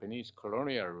from Japanese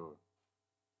colonial rule.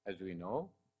 As we know,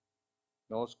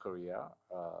 North Korea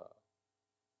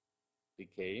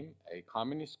became a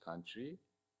communist country,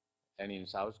 and in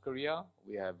South Korea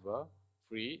we have a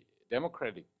free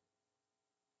democratic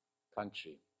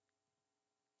country.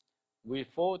 We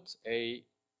fought a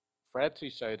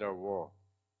fratricidal war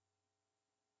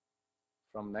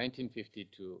from 1950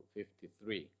 to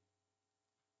 53.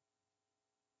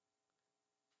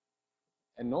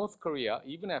 And North Korea,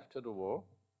 even after the war,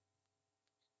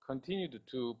 continued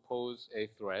to pose a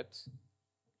threat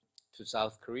to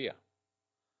South Korea.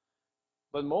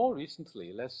 But more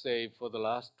recently, let's say for the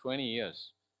last 20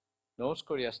 years, North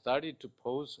Korea started to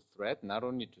pose a threat not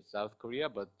only to South Korea,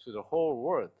 but to the whole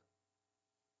world.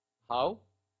 How?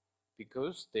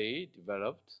 Because they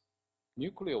developed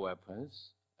nuclear weapons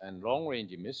and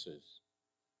long-range missiles.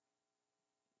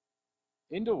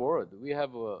 In the world, we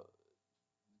have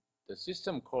the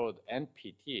system called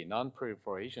NPT,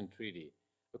 Non-Proliferation Treaty,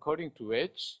 according to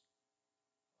which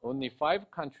only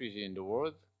 5 countries in the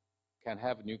world can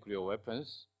have nuclear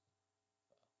weapons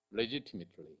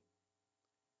legitimately.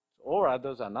 All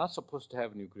others are not supposed to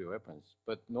have nuclear weapons.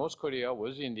 But North Korea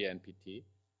was in the NPT,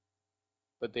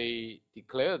 but they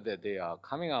declared that they are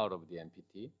coming out of the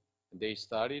NPT, and they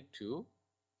started to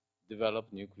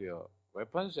develop nuclear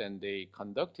weapons, and they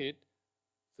conducted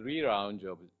 3 rounds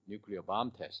of nuclear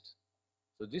bomb tests.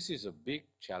 So this is a big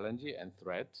challenge and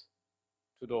threat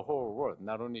to the whole world,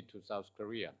 not only to South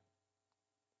Korea.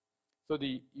 So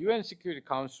the UN Security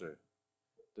Council,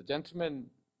 the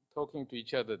gentlemen talking to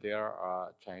each other there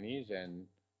are Chinese and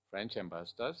French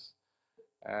ambassadors,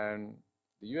 and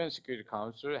the UN Security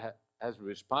Council has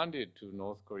responded to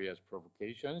North Korea's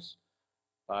provocations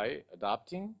by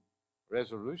adopting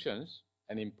resolutions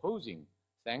and imposing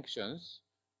sanctions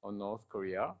on North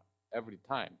Korea every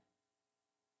time.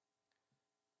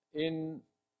 In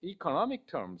economic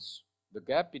terms, the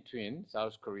gap between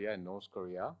South Korea and North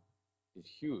Korea is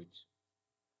huge.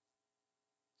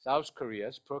 South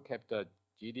Korea's per capita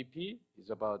GDP is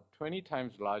about 20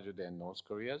 times larger than North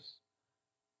Korea's,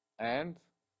 and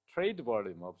trade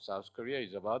volume of South Korea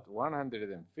is about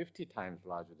 150 times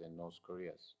larger than North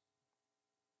Korea's.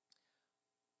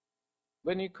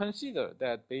 When you consider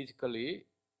that basically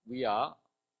we are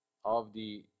of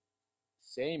the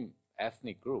same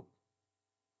ethnic group,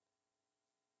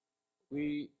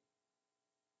 it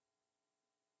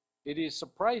is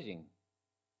surprising,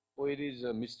 or it is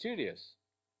mysterious,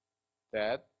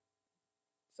 that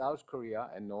South Korea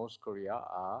and North Korea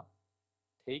are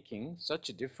taking such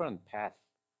a different path.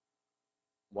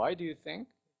 Why do you think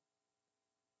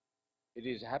it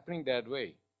is happening that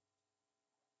way?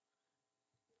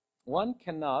 One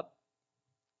cannot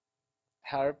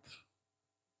help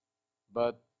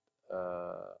but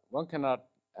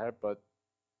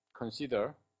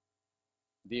consider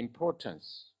the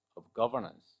importance of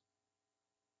governance.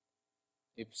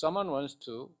 If someone wants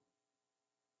to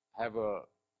have a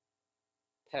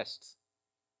test,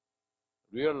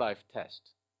 real-life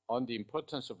test, on the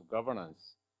importance of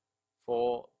governance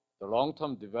for the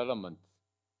long-term development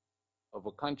of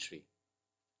a country,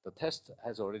 the test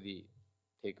has already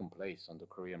taken place on the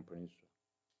Korean Peninsula.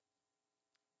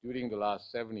 During the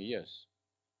last 70 years,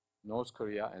 North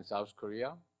Korea and South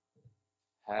Korea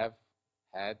have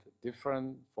had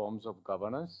different forms of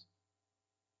governance,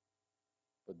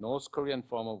 but North Korean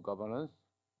form of governance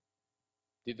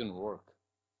didn't work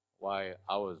while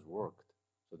ours worked.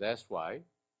 So that's why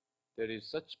there is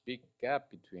such big gap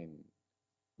between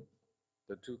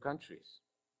the two countries.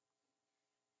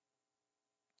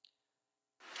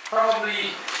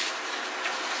 Probably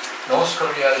North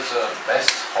Korea's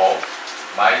best hope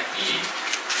might be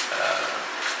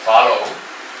follow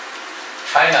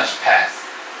China's path.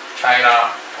 China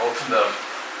opened up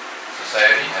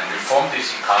society and reformed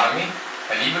its economy,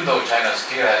 and even though China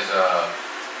still has a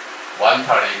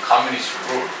one-party communist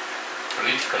rule,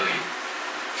 politically,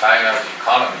 China's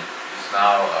economy is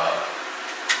now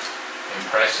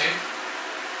impressive,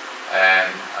 and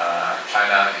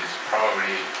China is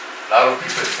probably, a lot of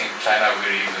people think China will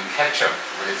even catch up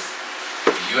with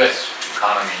the US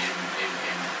economy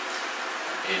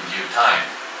in due time.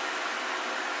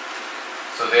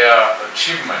 So their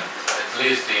achievement, at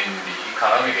least in the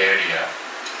economic area,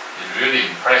 is really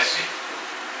impressive.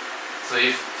 So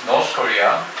if North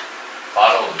Korea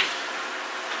follows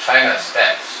China's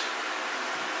steps,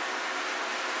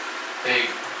 they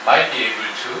might be able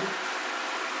to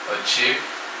achieve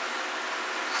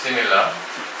similar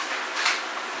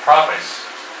progress.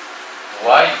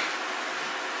 Why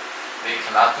they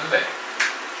cannot do that?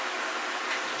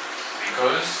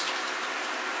 Because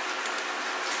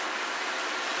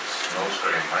no North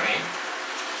Korean money.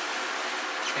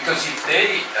 Because if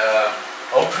they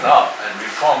open up and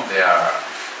reform their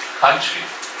country,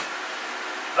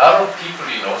 a lot of people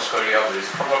in North Korea will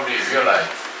probably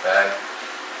realize that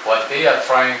what they are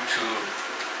trying to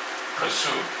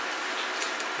pursue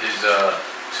is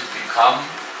to become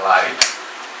like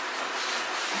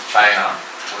China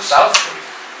or South Korea,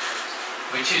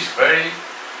 which is very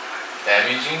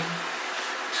damaging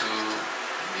to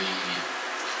the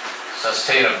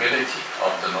sustainability of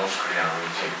the North Korean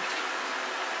regime.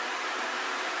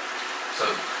 So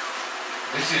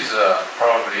this is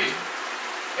probably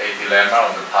a dilemma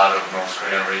on the part of North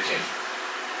Korean regime.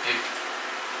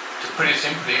 To put it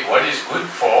simply, what is good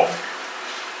for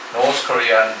North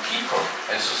Korean people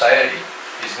and society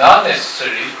is not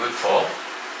necessarily good for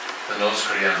the North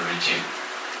Korean regime.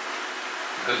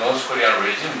 Because North Korean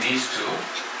regime needs to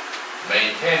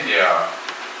maintain their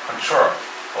control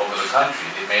over the country,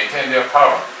 they maintain their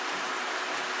power.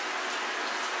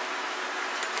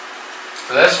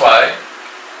 So that's why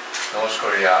North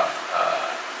Korea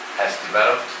has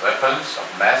developed weapons of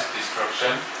mass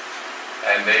destruction,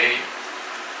 and they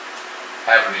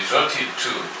have resorted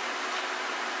to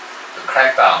the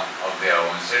crackdown of their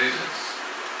own citizens.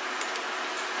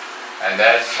 And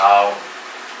that's how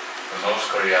the North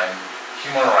Korean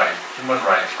human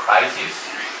rights crisis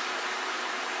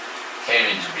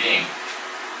came into being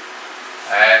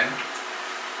and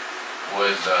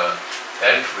was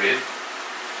dealt with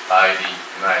by the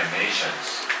United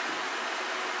Nations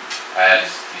as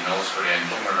the North Korean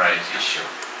human rights issue.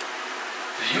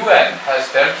 The UN has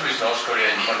dealt with North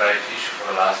Korean human rights issue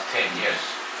for the last 10 years,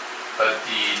 but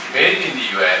the debate in the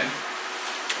UN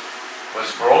was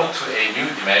brought to a new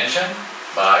dimension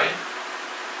by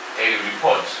a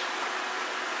report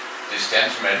this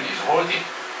gentleman is holding.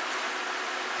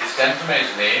 This gentleman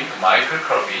is named Michael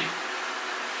Kirby,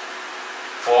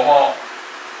 former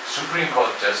Supreme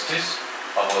Court Justice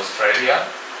of Australia.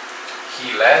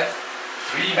 He led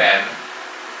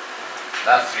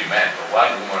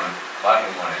one woman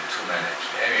and two men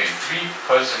actually. Anyway,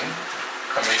 3-person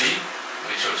committee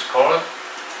which was called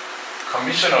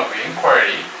Commission of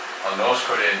Inquiry on North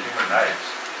Korean Human Rights.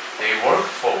 They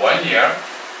worked for 1 year.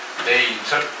 They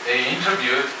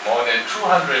interviewed more than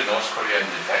 200 North Korean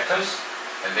defectors,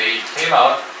 and they came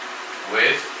out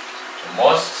with the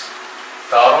most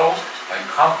thorough and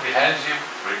comprehensive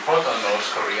report on North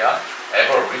Korea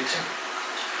ever written,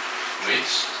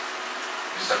 which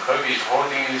Mr. Kirby is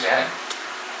holding in his hand.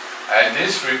 And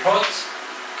this report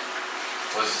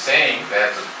was saying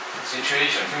that the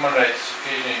human rights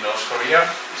situation in North Korea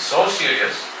is so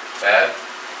serious that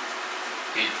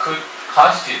it could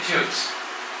constitute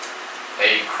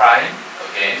a crime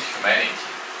against humanity.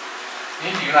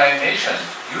 In the United Nations,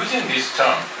 using this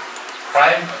term,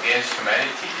 crime against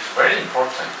humanity, is very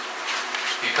important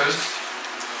because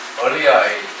earlier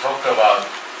I talked about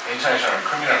International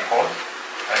Criminal Court,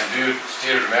 and do you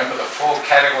still remember the 4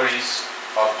 categories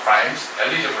of crimes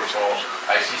eligible for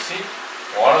ICC?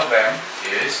 One of them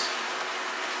is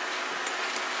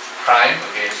crime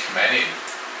against humanity.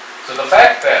 So the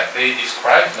fact that they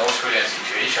describe North Korean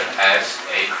situation as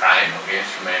a crime against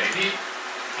humanity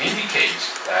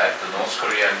indicates that the North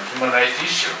Korean human rights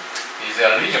issue is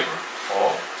eligible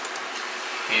for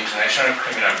the International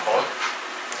Criminal Court.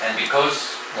 And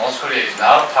because North Korea is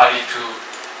now party to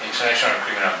International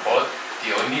Criminal Court,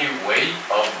 the only way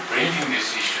of bringing this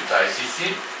issue to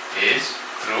ICC is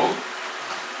through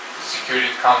the Security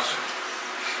Council.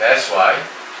 That's why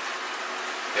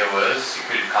there was a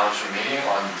Security Council meeting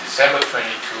on December 22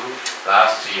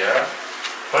 last year,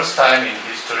 first time in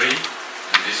history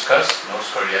to discuss North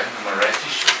Korean human rights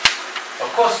issue.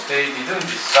 Of course, they didn't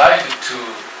decide to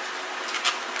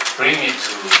bring it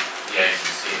to the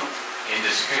ICC. In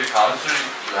the Security Council,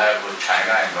 you have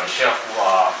China and Russia who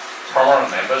are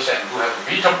permanent members and who have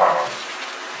veto power.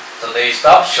 So they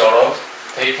stopped short of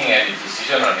taking any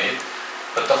decision on it.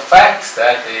 But the fact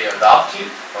that they adopted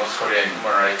North Korean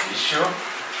human rights issue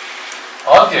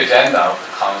on the agenda of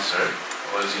the Council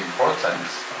was important.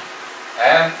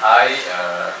 And as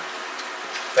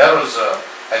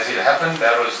it happened,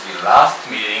 that was the last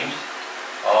meeting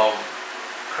of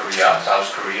South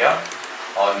Korea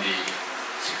on the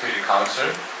Security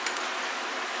Council.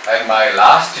 And my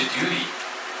last duty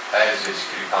as a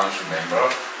Security Council member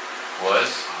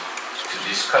was to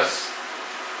discuss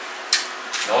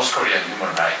North Korean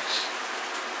human rights.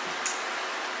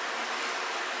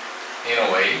 In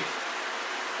a way,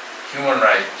 human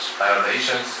rights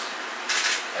violations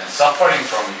and suffering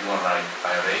from human rights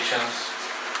violations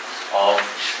of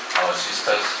our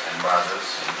sisters and brothers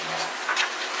in the North.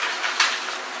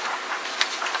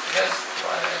 That's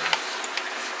why I was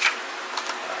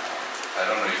I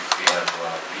don't know if we have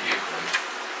a video clip.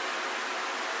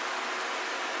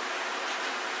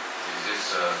 Is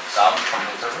this sound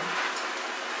comfortable?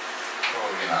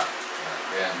 Probably not. Yeah,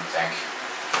 then thank you.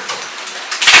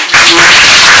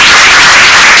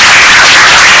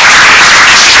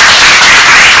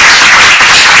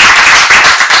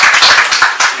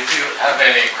 If you have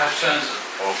any questions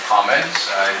or comments,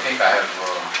 I think I have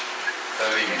 30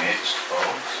 minutes to go,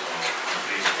 so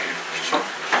please feel free to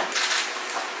speak.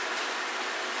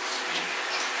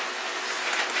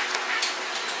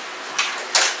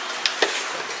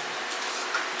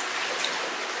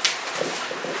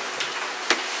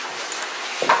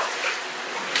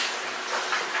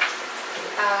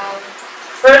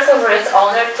 First of all, it's an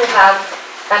honor to have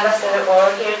Ambassador Orr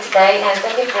here today, and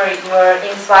thank you for your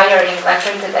inspiring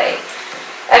lecture today.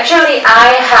 Actually,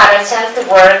 I had a chance to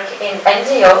work in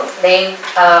NGO named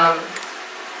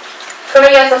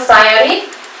Korea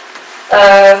Society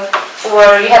for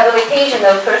Rehabilitation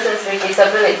of Persons with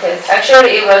Disabilities.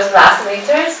 Actually, it was last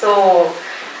winter, so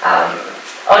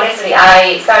honestly,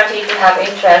 I started to have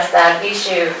interest in that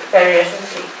issue very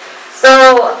recently.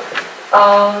 So,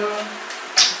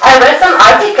 I read some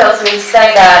articles which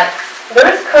say that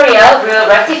North Korea will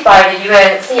ratify the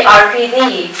UN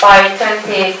CRPD by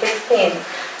 2016.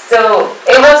 So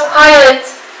it was quite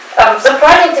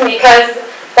surprising to me because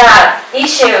that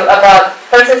issue about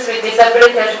persons with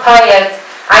disabilities is quite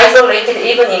isolated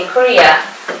even in Korea.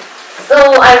 So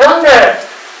I wonder,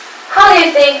 how do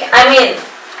you think,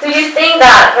 do you think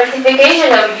that ratification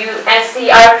of UN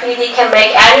CRPD can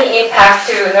make any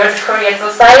impact to North Korea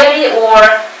society or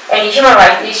any human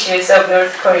rights issues of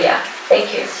North Korea?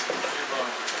 Thank you.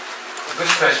 Good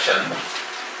question,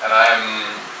 and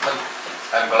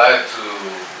I'm glad to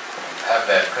have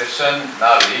that question,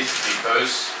 not least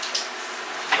because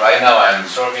right now I'm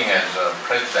serving as a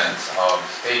president of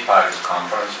State Parties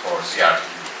Conference for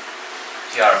CRPD.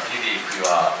 CRPD, if you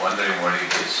are wondering what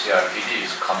it is, CRPD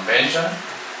is Convention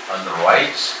on the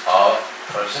Rights of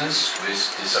Persons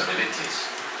with Disabilities,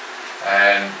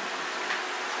 and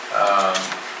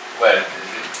well,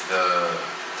 the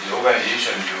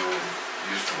organization you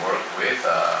used to work with,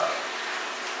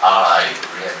 RI,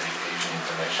 Rehabilitation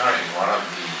International, is one of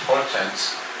the important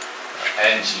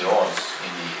NGOs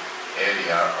in the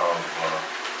area of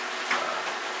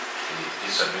the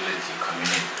disability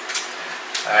community.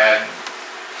 And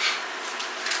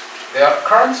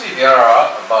currently there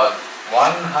are about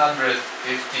 153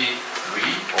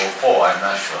 or 4, I'm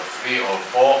not sure, 3 or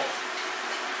 4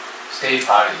 state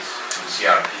parties to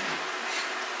CRPD.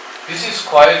 This is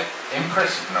quite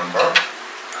impressive number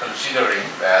considering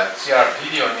that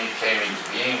CRPD only came into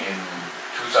being in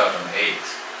 2008.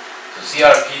 So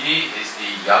CRPD is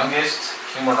the youngest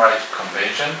human rights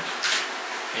convention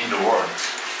in the world.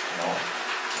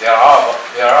 There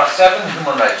are 7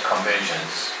 human rights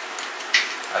conventions.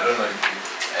 I don't know if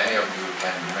any of you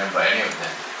can remember any of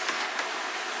them.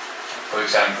 For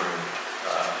example,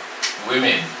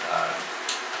 women.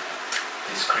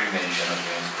 Discrimination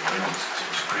against women, to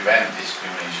prevent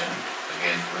discrimination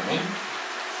against women,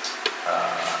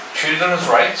 children's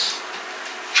rights,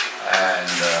 and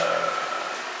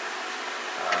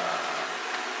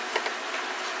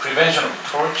prevention of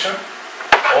torture.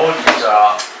 All these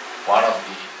are one of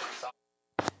the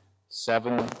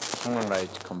 7 human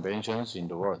rights conventions in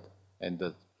the world. And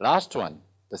the last one,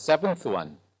 the 7th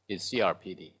one, is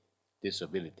CRPD,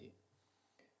 disability.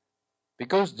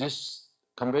 Because this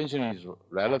convention is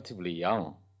relatively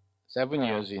young. 7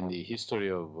 years in the history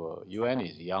of UN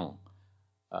is young.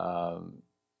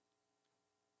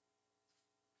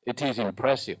 It is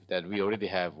impressive that we already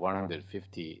have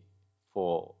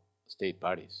 154 state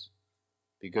parties,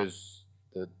 because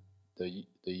the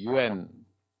UN,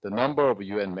 the number of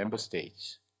UN member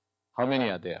states, how many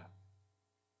are there?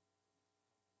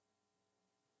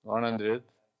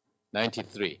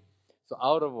 193. So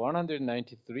out of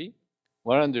 193,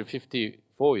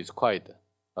 154 is quite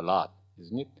a lot,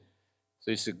 isn't it? So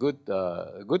it's a good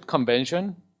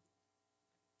convention.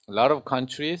 A lot of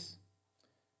countries,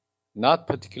 not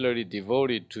particularly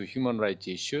devoted to human rights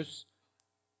issues,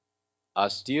 are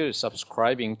still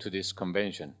subscribing to this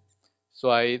convention.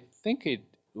 So I think it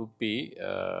would be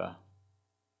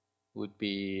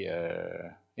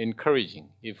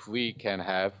encouraging if we can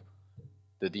have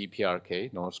the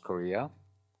DPRK, North Korea,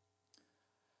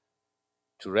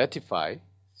 to ratify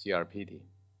CRPD.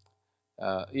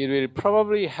 It will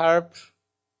probably help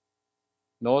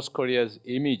North Korea's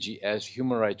image as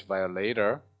human rights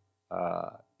violator.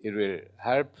 It will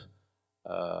help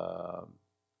a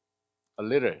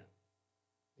little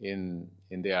in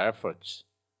their efforts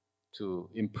to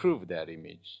improve that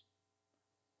image.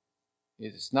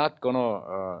 it's not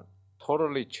gonna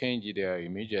totally change their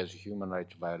image as a human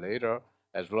rights violator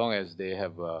as long as they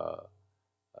have a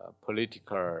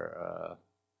political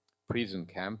prison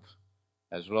camp,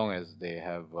 as long as they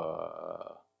have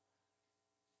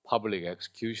public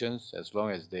executions, as long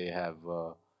as they have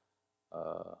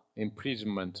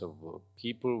imprisonment of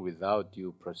people without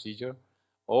due procedure.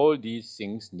 All these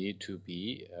things need to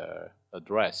be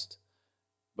addressed.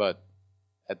 But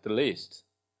at the least,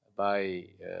 by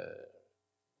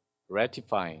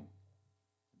ratifying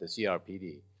the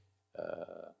CRPD,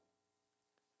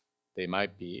 they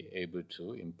might be able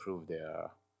to improve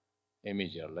their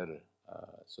image a little.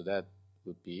 So that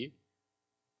would be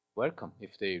welcome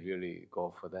if they really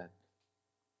go for that.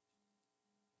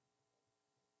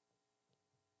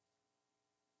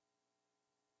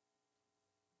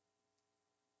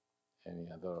 Any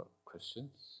other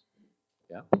questions?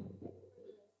 Yeah.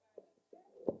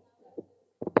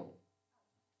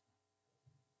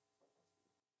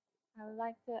 I would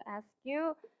like to ask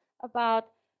you about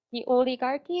the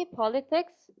oligarchy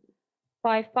politics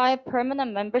by 5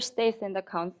 permanent member states in the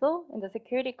council, in the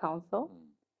Security Council.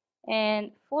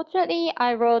 And fortunately,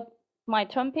 I wrote my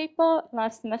term paper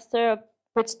last semester,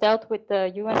 which dealt with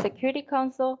the UN Security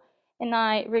Council, and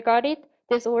I regarded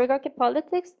this oligarchy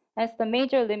politics as the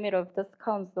major limit of this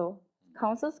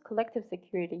council's collective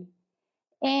security.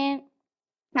 And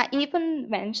I even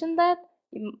mentioned that,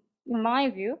 in my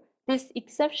view, this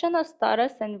exceptional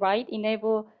status and right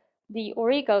enable the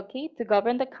oligarchy to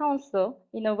govern the council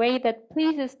in a way that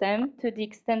pleases them to the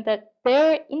extent that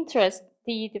their interest,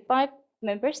 the 5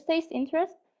 member states'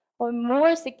 interests, are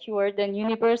more secure than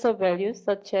universal values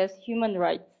such as human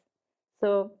rights.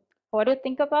 So what do you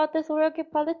think about this oligarchy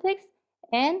politics?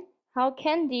 And how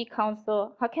can the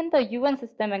UN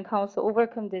system and council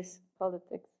overcome this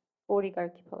politics,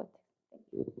 oligarchy politics? Thank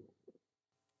you.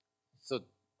 So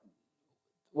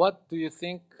what do you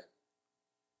think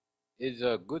is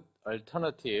a good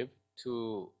alternative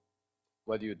to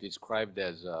what you described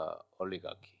as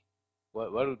oligarchy?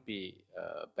 What would be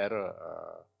a better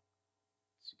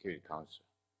Security Council?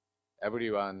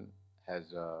 Everyone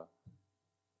has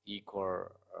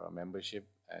equal membership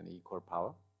and equal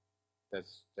power.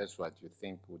 That's what you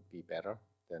think would be better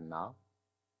than now?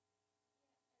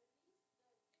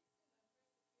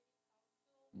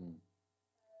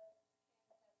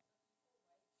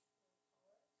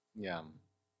 Yeah.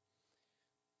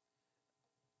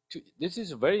 This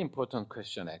is a very important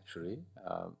question, actually.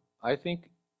 I think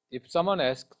if someone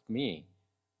asked me,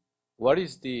 what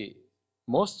is the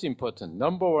most important,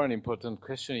 number one important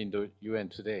question in the UN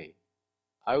today,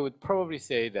 I would probably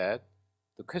say that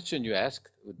the question you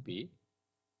asked would be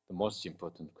the most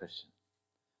important question.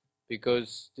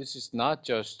 Because this is not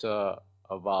just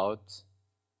about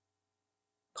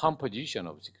composition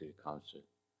of Security Council.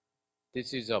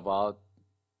 This is about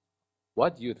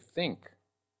what you think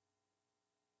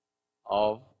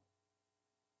of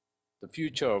the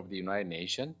future of the United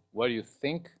Nations, what do you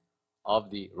think of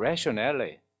the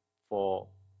rationale for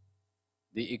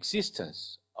the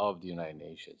existence of the United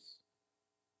Nations.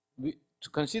 To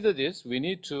consider this, we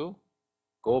need to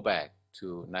go back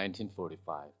to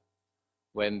 1945,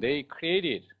 when they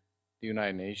created the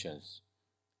United Nations.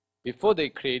 Before they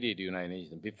created the United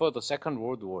Nations, before the Second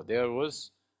World War, there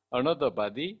was another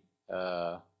body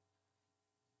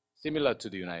similar to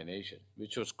the United Nations,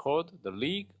 which was called the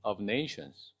League of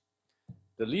Nations.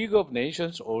 The League of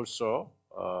Nations also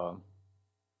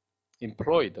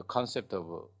employed the concept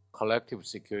of collective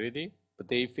security, but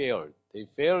they failed. They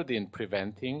failed in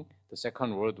preventing the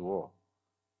Second World War.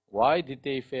 Why did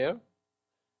they fail?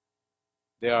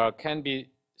 There can be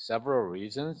several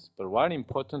reasons, but one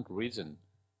important reason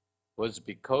was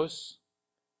because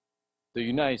the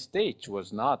United States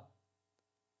was not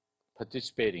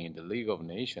participating in the League of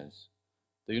Nations.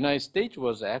 The United States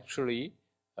was actually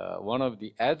one of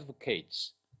the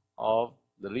advocates of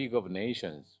the League of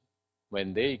Nations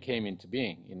when they came into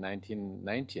being in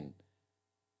 1919.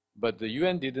 But the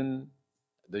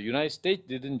United States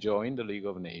didn't join the League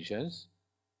of Nations,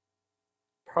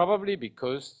 probably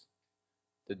because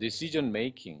the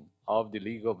decision-making of the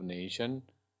League of Nations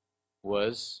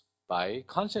was by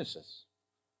consensus.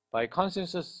 By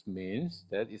consensus means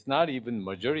that it's not even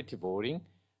majority voting.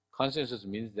 Consensus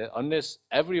means that unless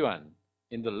everyone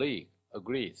in the League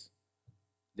agrees,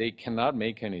 they cannot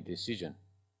make any decision.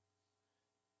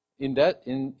 In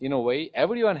a way,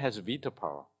 everyone has veto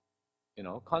power. You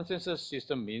know, consensus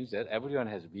system means that everyone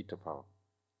has veto power.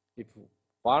 If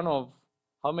one of,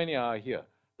 how many are here?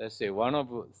 Let's say one of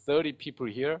 30 people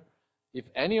here, if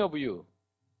any of you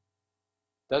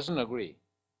doesn't agree,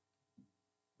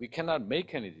 we cannot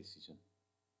make any decision.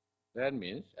 that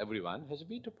means everyone has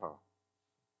veto power.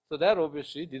 So that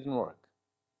obviously didn't work.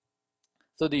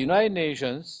 So the United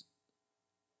Nations,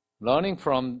 learning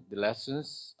from the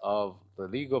lessons of the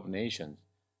League of Nations,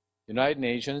 United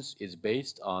Nations is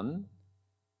based on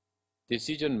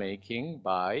decision making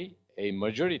by a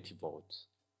majority vote.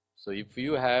 So if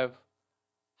you have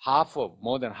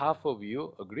more than half of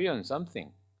you agree on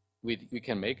something, we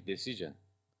can make a decision.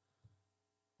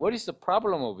 What is the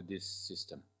problem of this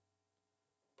system?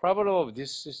 Problem of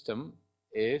this system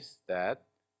is that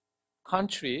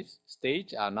countries,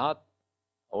 states are not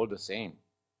all the same.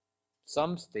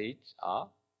 Some states are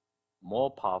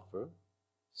more powerful.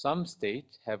 Some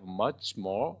states have much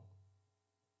more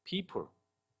people,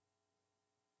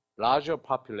 larger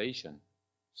population.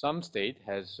 Some state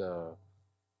has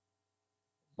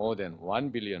more than 1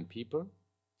 billion people.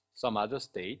 Some other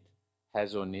state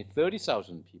has only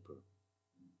 30,000 people.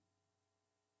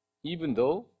 Even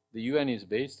though the UN is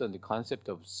based on the concept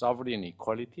of sovereign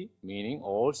equality, meaning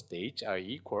all states are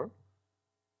equal,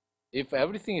 if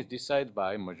everything is decided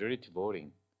by majority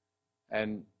voting,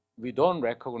 and we don't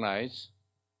recognize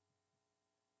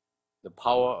the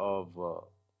power of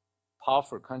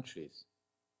powerful countries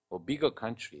or bigger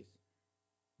countries,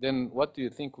 then what do you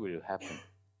think will happen?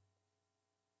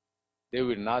 They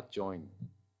will not join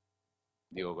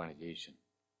the organization,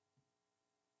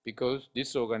 because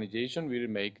this organization will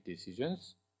make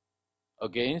decisions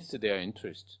against their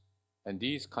interests. And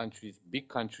these countries, big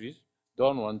countries,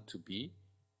 don't want to be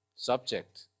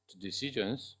subject to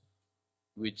decisions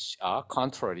which are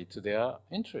contrary to their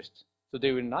interests. So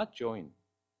they will not join.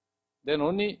 Then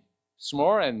only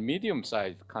small and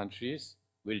medium-sized countries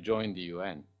will join the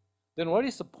UN. Then what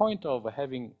is the point of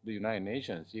having the United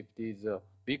Nations if these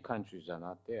big countries are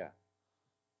not there?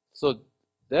 So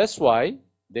that's why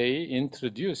they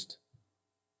introduced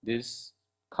these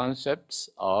concepts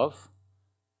of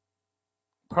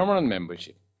permanent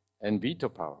membership and veto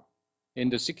power. In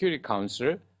the Security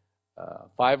Council,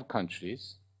 5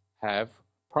 countries have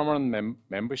permanent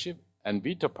membership and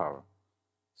veto power.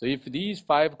 So if these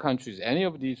 5 countries, any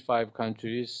of these 5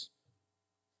 countries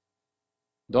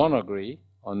don't agree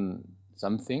on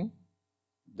something,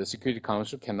 the Security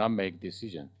Council cannot make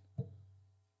decision.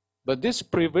 But this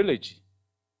privilege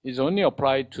is only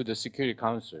applied to the Security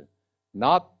Council,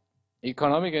 not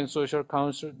Economic and Social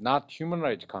Council, not Human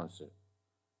Rights Council,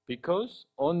 because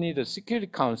only the Security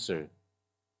Council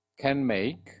can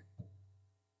make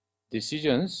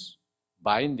decisions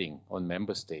binding on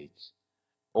member states.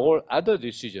 All other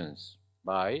decisions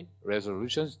by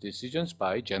resolutions, decisions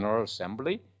by General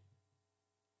Assembly,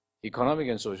 Economic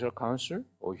and Social Council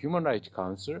or Human Rights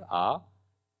Council are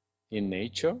in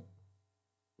nature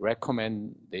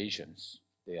recommendations.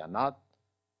 They are not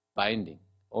binding.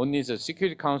 Only the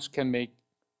Security Council can make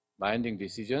binding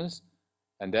decisions,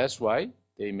 and that's why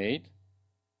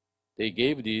they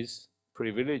gave these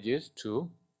privileges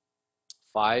to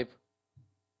 5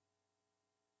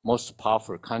 most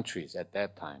powerful countries at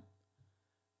that time.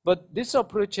 But this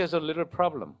approach has a little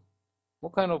problem.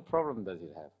 What kind of problem does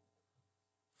it have?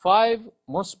 5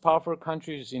 most powerful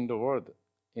countries in the world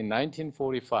in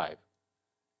 1945,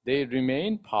 they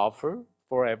remain powerful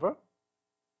forever.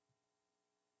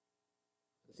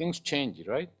 Things change,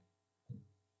 right?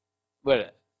 Well,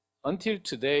 until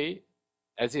today,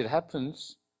 as it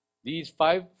happens, these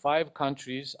five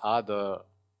countries are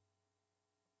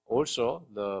also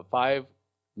the 5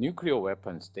 nuclear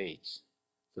weapon states.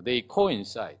 So they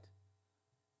coincide.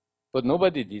 But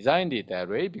nobody designed it that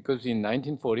way, because in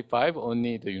 1945,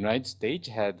 only the United States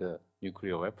had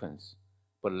nuclear weapons.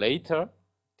 But later,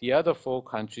 the other 4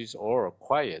 countries all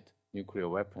acquired nuclear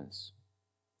weapons.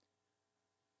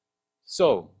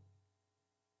 So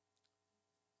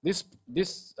this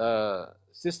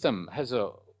system has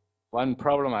one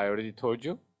problem I already told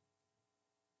you.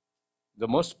 The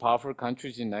most powerful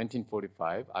countries in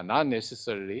 1945 are not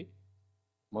necessarily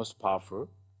most powerful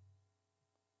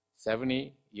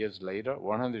 70 years later,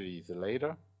 100 years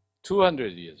later,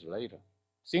 200 years later.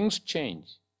 Things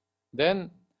change.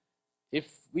 Then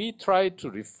if we try to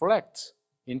reflect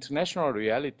international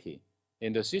reality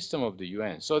in the system of the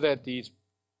UN so that these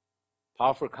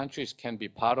powerful countries can be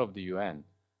part of the UN,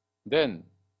 then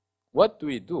what do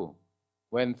we do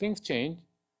when things change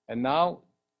and now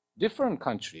different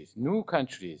countries, new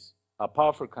countries, are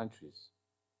powerful countries?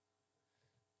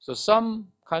 So some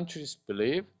countries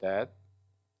believe that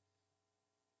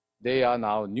they are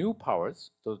now new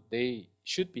powers, so they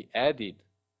should be added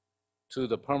to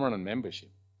the permanent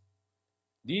membership.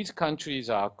 These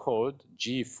countries are called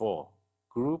G4,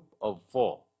 Group of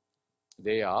 4.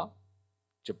 They are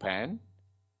Japan,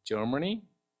 Germany,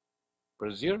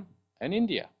 Brazil, and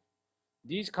India.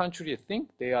 these countries think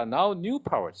they are now new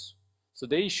powers. So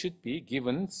they should be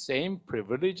given same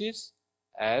privileges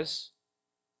as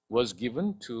was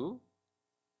given to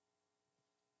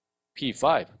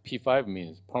P5. P5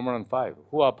 means permanent five.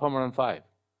 Who are permanent five?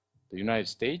 The United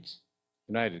States,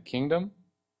 United Kingdom,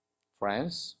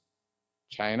 France,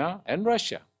 China, and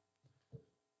Russia.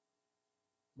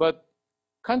 But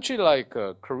country like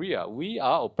Korea, we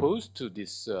are opposed to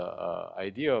this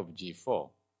idea of G4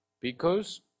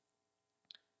 because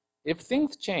if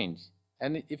things change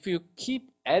and if you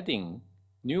keep adding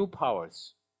new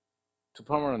powers to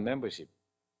permanent membership,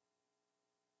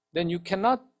 then you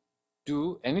cannot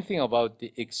do anything about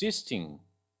the existing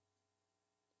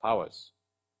powers.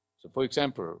 So for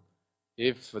example,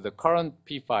 if the current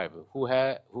P5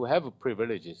 who have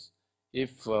privileges,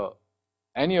 if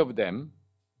any of them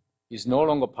is no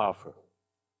longer powerful,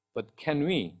 but can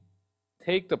we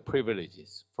take the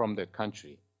privileges from the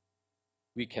country?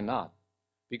 We cannot,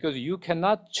 because you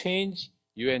cannot change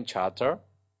UN Charter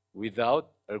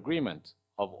without agreement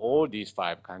of all these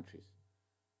 5 countries.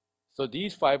 So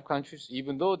these 5 countries,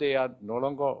 even though they are no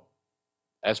longer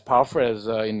as powerful as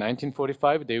in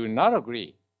 1945, they will not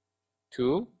agree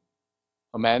to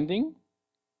amending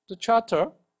the charter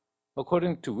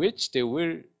according to which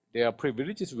their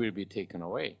privileges will be taken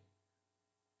away.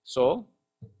 So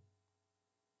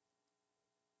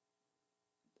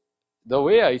the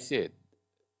way I see it,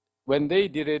 when they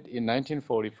did it in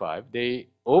 1945, they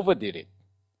overdid it.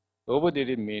 Overdid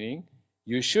it meaning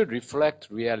you should reflect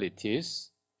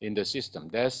realities in the system.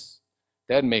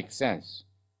 That makes sense.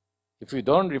 If you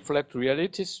don't reflect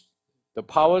realities, the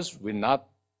powers will not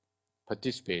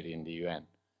participate in the UN.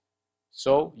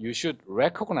 So you should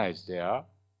recognize their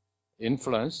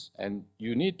influence and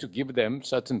you need to give them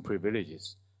certain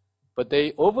privileges. But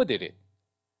they overdid it.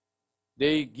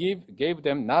 They gave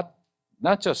them not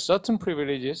just certain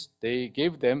privileges, they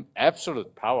gave them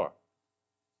absolute power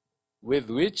with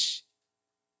which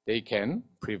they can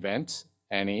prevent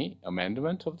any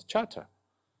amendment of the charter.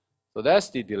 So that's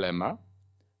the dilemma.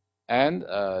 And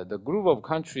the group of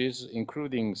countries,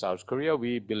 including South Korea,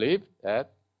 we believe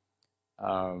that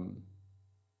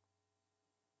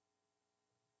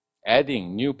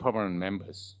adding new permanent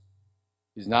members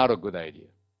is not a good idea.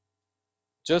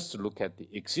 Just look at the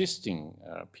existing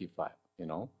P5,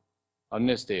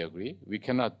 unless they agree, we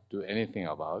cannot do anything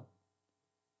about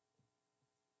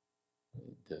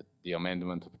the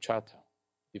amendment of the charter.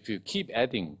 If you keep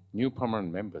adding new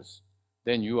permanent members,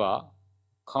 then you are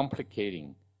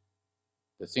complicating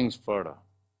the things further.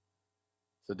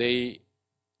 So they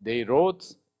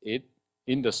wrote it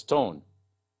in the stone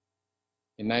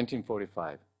in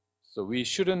 1945. So we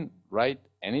shouldn't write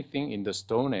anything in the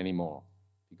stone anymore.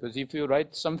 Because if you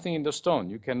write something in the stone,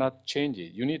 you cannot change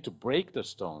it. You need to break the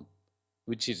stone,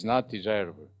 which is not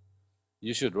desirable.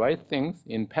 You should write things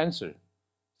in pencil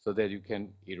so that you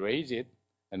can erase it,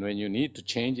 and when you need to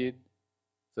change it,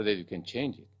 so that you can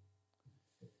change it.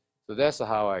 So that's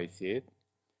how I see it.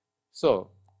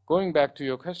 So going back to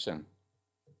your question,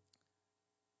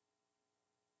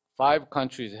 5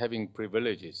 countries having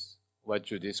privileges,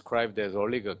 what you described as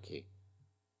oligarchy,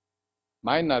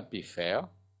 might not be fair,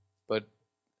 but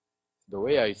the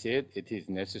way I see it, it is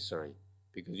necessary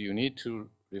because you need to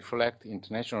reflect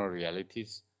international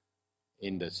realities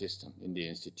in the system, in the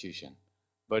institution.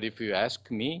 But if you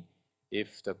ask me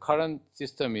if the current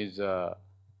system is the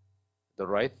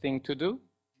right thing to do,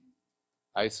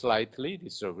 I slightly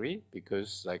disagree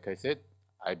because, like I said,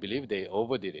 I believe they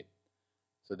overdid it.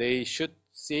 So they should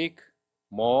seek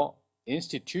more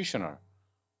institutional,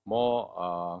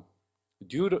 more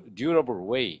durable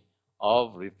way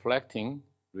of reflecting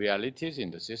realities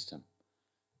in the system.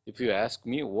 If you ask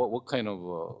me what kind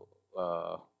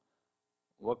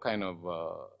of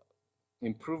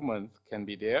improvement can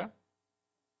be there,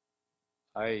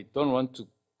 I don't want to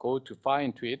go too far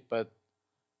into it, but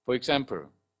for example,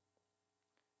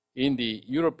 in the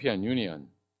European Union,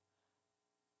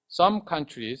 some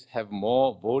countries have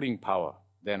more voting power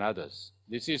than others.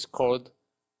 This is called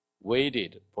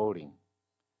weighted voting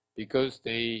because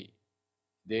they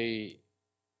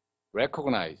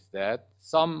recognize that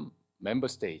some member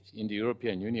states in the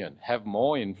European Union have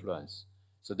more influence,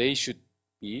 so they should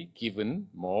be given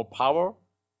more power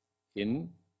in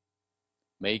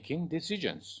making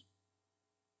decisions.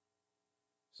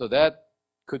 So that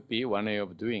could be one way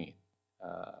of doing it.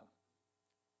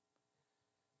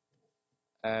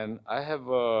 And I have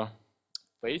a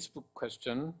Facebook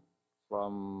question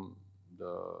from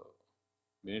the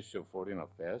Ministry of Foreign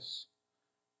Affairs.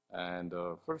 And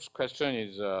the first question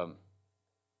is,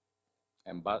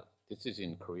 this is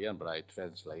in Korean, but I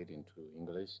translate into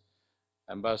English.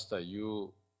 Ambassador,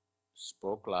 you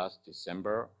spoke last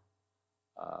December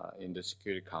in the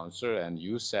Security Council, and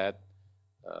you said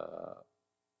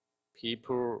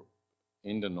people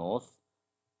in the North,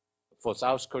 for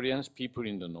South Koreans, people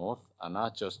in the North are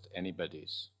not just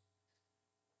anybody's.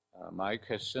 My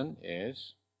question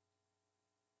is,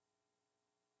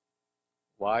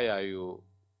 why are you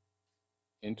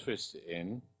interested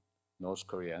in North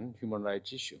Korean human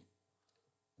rights issue?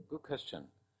 Good question.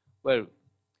 Well,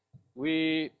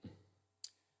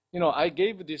 I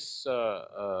gave this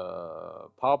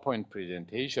PowerPoint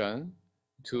presentation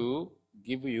to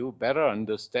give you better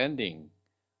understanding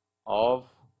of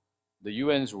the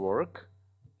UN's work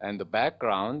and the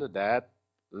background that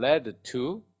led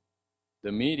to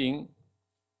the meeting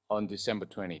on December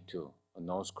 22 on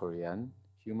North Korean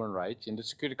human rights in the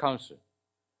Security Council.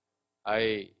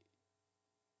 I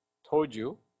told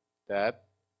you that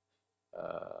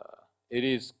it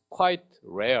is quite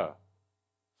rare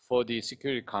for the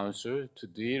Security Council to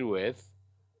deal with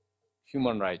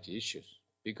human rights issues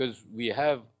because we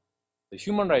have the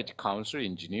Human Rights Council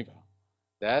in Geneva.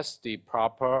 That's the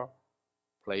proper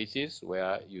places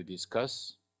where you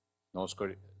discuss North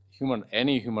Korea,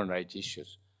 any human rights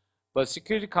issues. But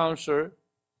Security Council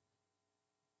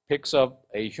picks up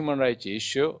a human rights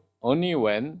issue only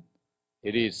when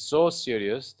it is so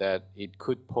serious that it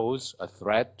could pose a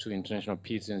threat to international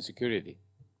peace and security.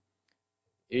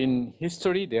 In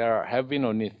history, there have been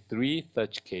only 3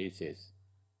 such cases.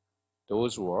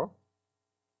 Those were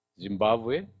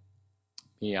Zimbabwe,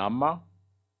 Myanmar,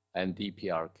 and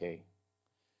DPRK.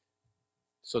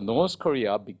 So North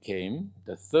Korea became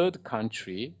the 3rd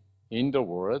country in the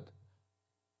world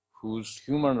whose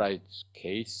human rights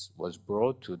case was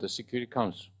brought to the Security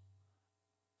Council.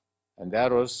 And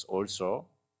that was also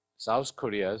South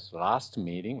Korea's last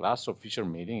official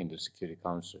meeting in the Security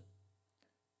Council.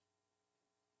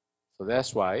 So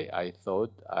that's why I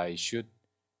thought I should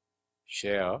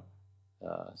share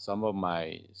some of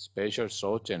my special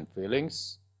thoughts and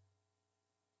feelings.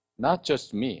 Not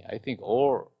just me, I think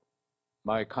all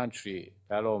my country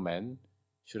fellow men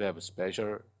should have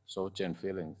special thoughts and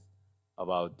feelings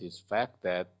about this fact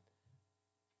that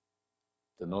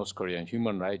the North Korean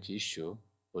human rights issue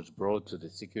was brought to the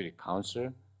Security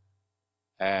Council,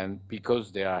 and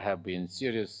because there have been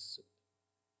serious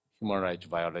human rights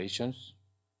violations,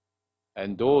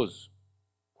 and those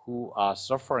who are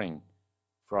suffering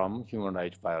from human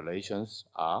rights violations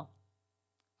are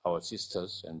our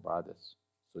sisters and brothers.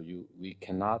 So we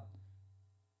cannot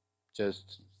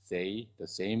just say the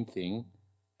same thing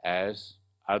as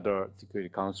other Security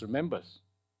Council members,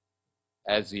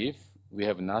 as if we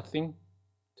have nothing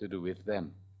to do with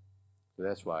them. So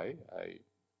that's why I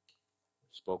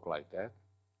spoke like that.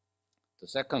 The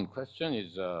second question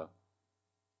is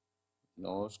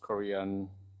North Korean.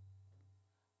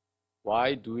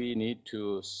 Why do we need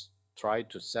to try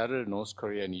to settle North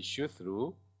Korean issue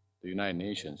through the United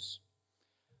Nations?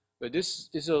 But this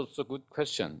is also a good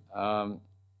question.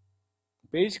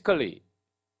 Basically,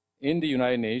 in the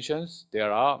United Nations,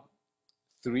 there are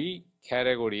 3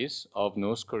 categories of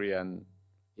North Korean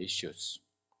issues.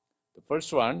 The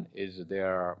first one is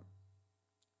their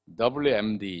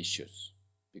WMD issues,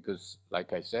 because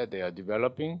like I said, they are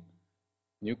developing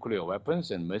nuclear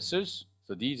weapons and missiles.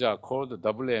 So these are called the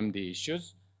WMD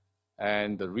issues.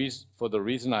 And for the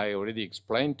reason I already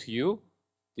explained to you,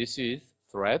 this is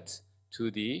threat to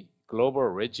the global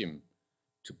regime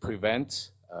to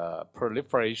prevent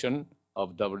proliferation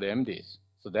of WMDs.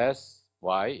 So that's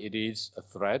why it is a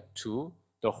threat to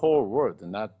the whole world,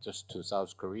 not just to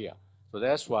South Korea. So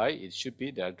that's why it should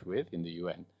be dealt with in the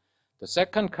UN. The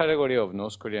second category of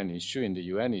North Korean issue in the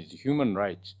UN is human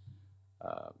rights.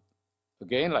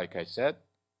 Again, like I said,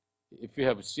 if you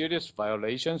have serious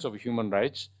violations of human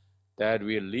rights, that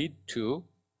will lead to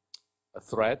a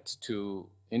threat to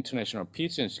international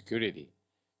peace and security.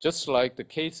 Just like the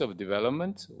case of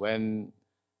development, when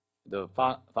the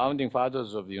founding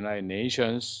fathers of the United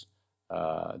Nations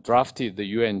drafted the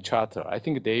UN Charter, I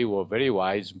think they were very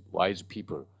wise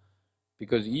people.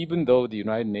 Because even though the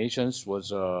United Nations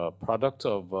was a product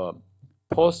of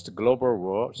post-global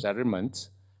war settlement,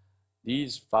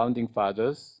 these founding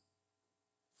fathers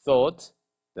thought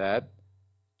that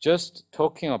just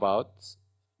talking about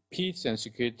peace and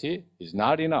security is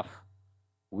not enough.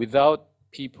 Without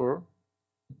people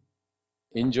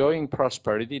enjoying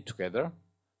prosperity together,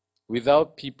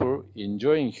 without people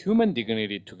enjoying human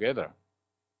dignity together,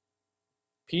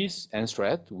 peace and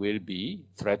threat will be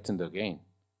threatened again.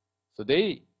 So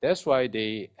that's why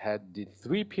they had the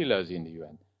 3 pillars in the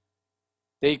UN.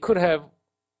 They could have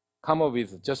come up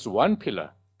with just 1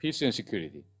 pillar, peace and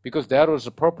security, because that was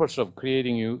the purpose of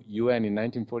creating UN in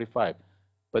 1945.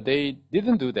 But they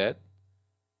didn't do that.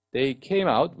 They came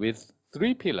out with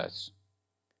 3 pillars: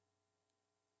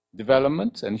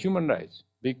 development and human rights.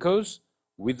 Because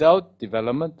without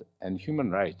development and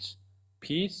human rights,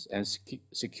 peace and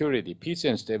security, peace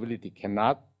and stability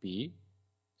cannot be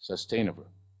sustainable.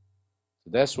 So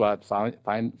that's what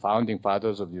founding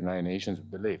fathers of the United Nations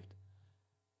believed.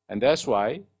 And that's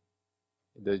why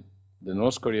the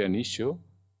North Korean issue,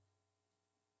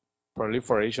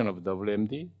 proliferation of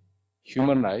WMD,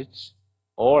 human rights,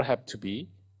 all have to be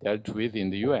dealt with in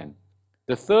the UN.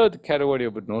 The third category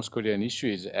of North Korean issue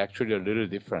is actually a little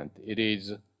different. It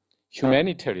is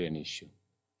humanitarian issue,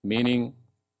 meaning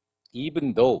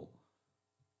even though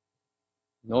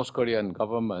North Korean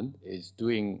government is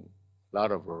doing a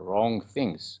lot of wrong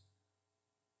things,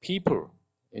 people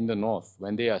in the North,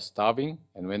 when they are starving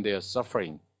and when they are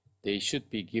suffering, they should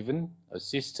be given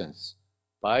assistance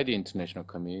by the international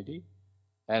community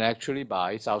and actually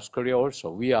by South Korea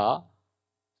also.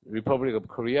 Republic of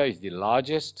Korea is the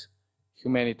largest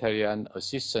humanitarian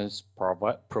assistance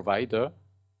provider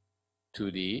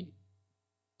to the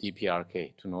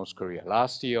DPRK, to North Korea.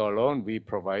 Last year alone, we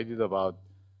provided about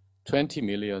 $20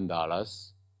 million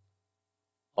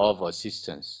of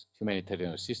assistance,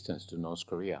 humanitarian assistance to North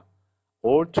Korea.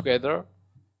 Altogether,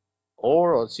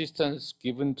 all assistance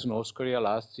given to North Korea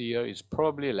last year is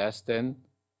probably less than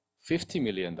 $50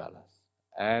 million.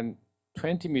 And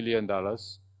 $20 million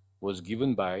was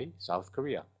given by South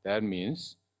Korea. That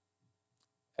means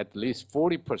at least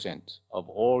 40% of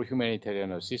all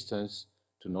humanitarian assistance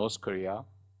to North Korea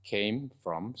came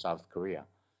from South Korea.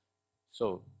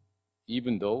 So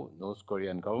even though North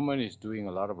Korean government is doing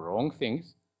a lot of wrong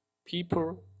things,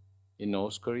 people in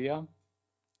North Korea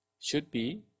should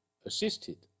be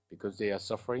assisted because they are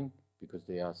suffering, because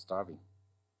they are starving.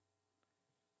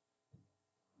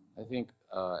 I think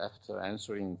after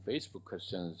answering Facebook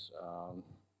questions,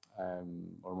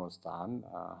 I'm almost done.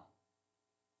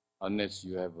 Unless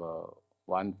you have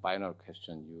one final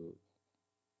question, you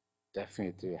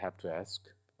definitely have to ask.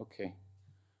 Okay.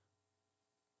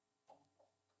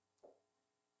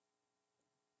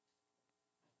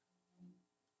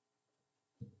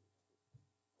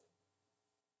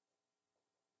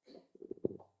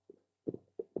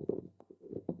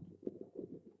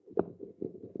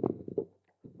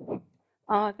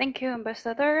 Thank you,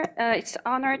 Ambassador. It's an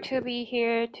honor to be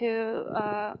here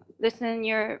to listen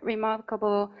your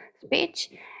remarkable speech.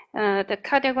 The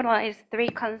categorized 3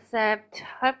 concepts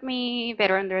helped me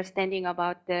better understanding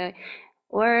about the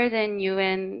world and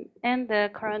UN and the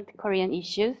current Korean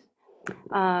issues.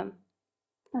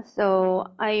 So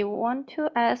I want to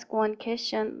ask one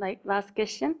question, like last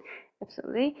question.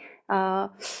 Absolutely.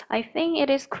 I think it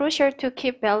is crucial to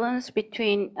keep balance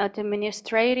between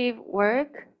administrative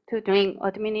work to doing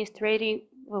administrative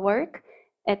work,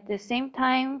 at the same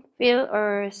time feel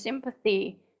or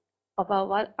sympathy about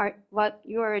what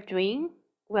you are doing,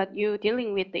 what you're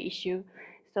dealing with the issue.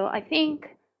 So I think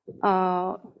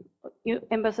you,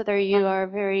 Ambassador, you are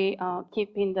very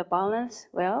keeping the balance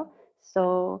well.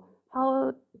 So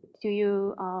how do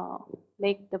you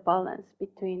make the balance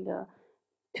between the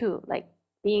two, like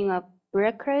being a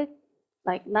bureaucrat,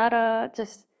 like not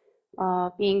just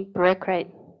being bureaucrat,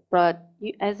 but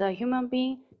you, as a human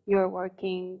being, you're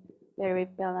working very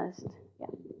balanced. Yeah.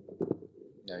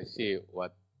 I see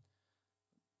what,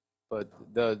 but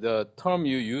the term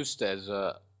you used as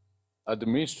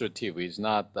administrative is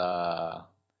not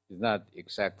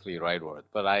exactly right word.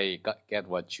 But I get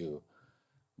what you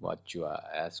are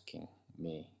asking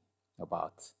me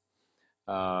about.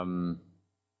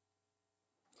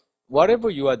 Whatever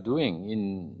you are doing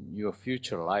in your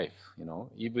future life, you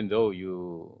know, even though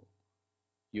you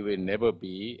will never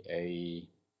be a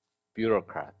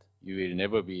bureaucrat, you will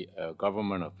never be a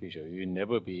government official, you will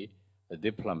never be a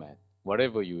diplomat,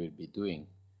 whatever you will be doing,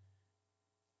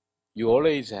 you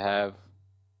always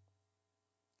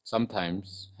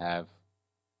sometimes have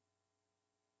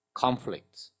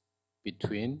conflicts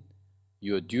between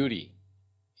your duty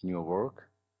in your work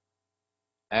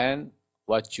and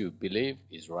what you believe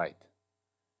is right.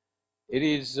 It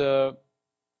is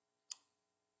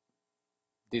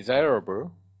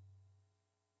desirable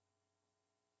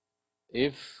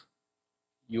if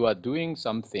you are doing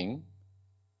something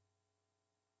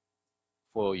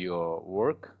for your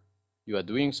work, you are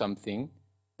doing something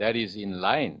that is in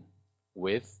line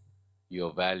with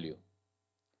your value.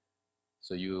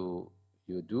 So you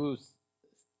do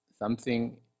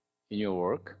something in your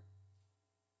work,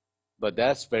 but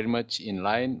that's very much in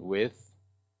line with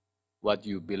what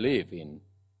you believe in.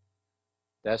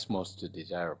 That's most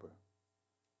desirable.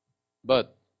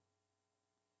 But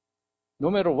no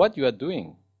matter what you are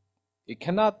doing, it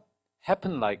cannot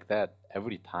happen like that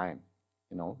every time.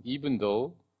 You know, even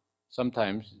though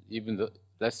sometimes,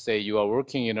 let's say you are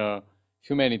working in a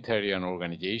humanitarian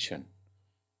organization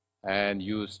and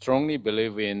you strongly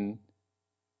believe in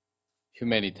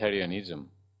humanitarianism,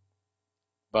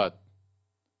 but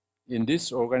in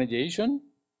this organization,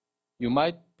 you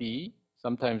might be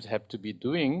sometimes have to be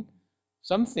doing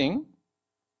something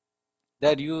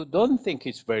that you don't think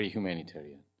is very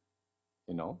humanitarian.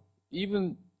 You know,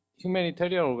 even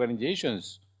humanitarian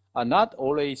organizations are not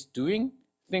always doing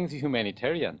things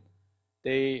humanitarian.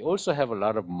 They also have a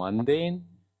lot of mundane.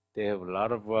 They have a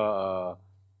lot of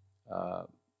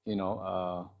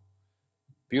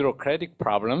bureaucratic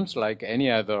problems like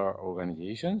any other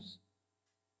organizations.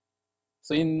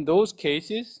 So in those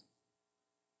cases,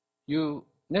 you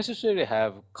necessarily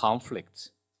have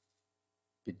conflicts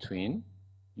between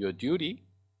your duty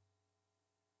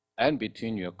and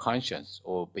between your conscience,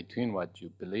 or between what you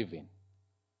believe in.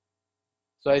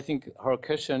 So I think her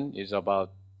question is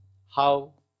about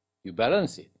how you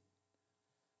balance it.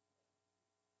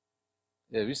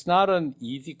 It's not an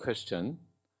easy question.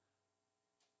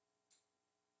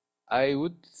 I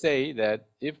would say that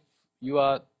if you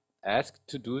are asked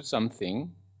to do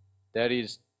something that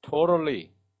is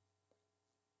totally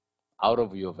out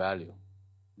of your value,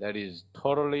 that is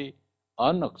totally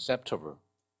unacceptable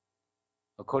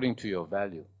according to your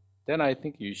value, then I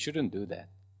think you shouldn't do that.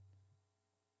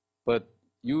 But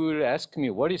you will ask me,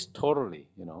 what is totally,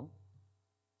 you know?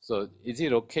 So is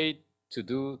it okay to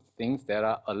do things that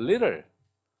are a little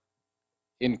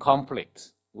in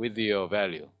conflict with your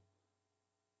value?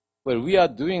 But we are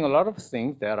doing a lot of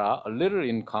things that are a little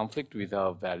in conflict with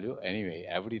our value anyway,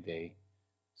 every day.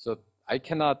 So I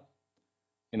cannot,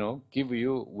 you know, give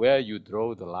you where you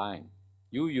draw the line.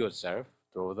 You yourself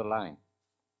draw the line.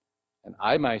 And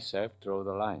I myself draw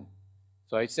the line.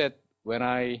 So I said, when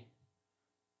I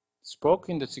spoke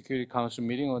in the Security Council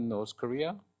meeting on North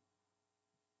Korea,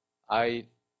 I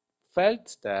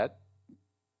felt that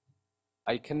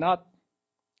I cannot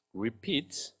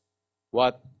repeat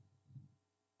what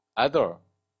other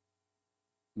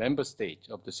member states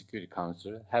of the Security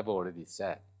Council have already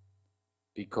said,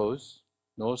 because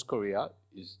North Korea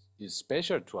is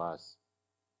special to us.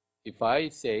 If I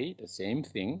say the same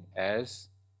thing as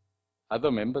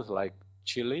other members like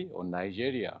Chile or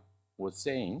Nigeria were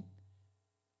saying,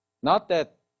 not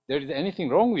that there is anything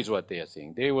wrong with what they are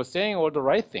saying. They were saying all the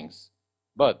right things.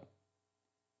 But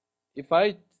if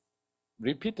I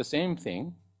repeat the same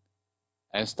thing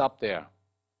and stop there,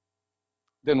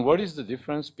 then what is the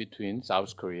difference between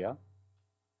South Korea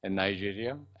and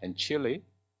Nigeria and Chile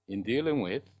in dealing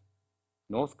with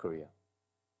North Korea?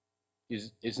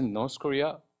 Isn't North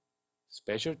Korea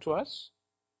special to us?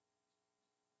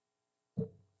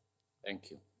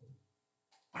 Thank you.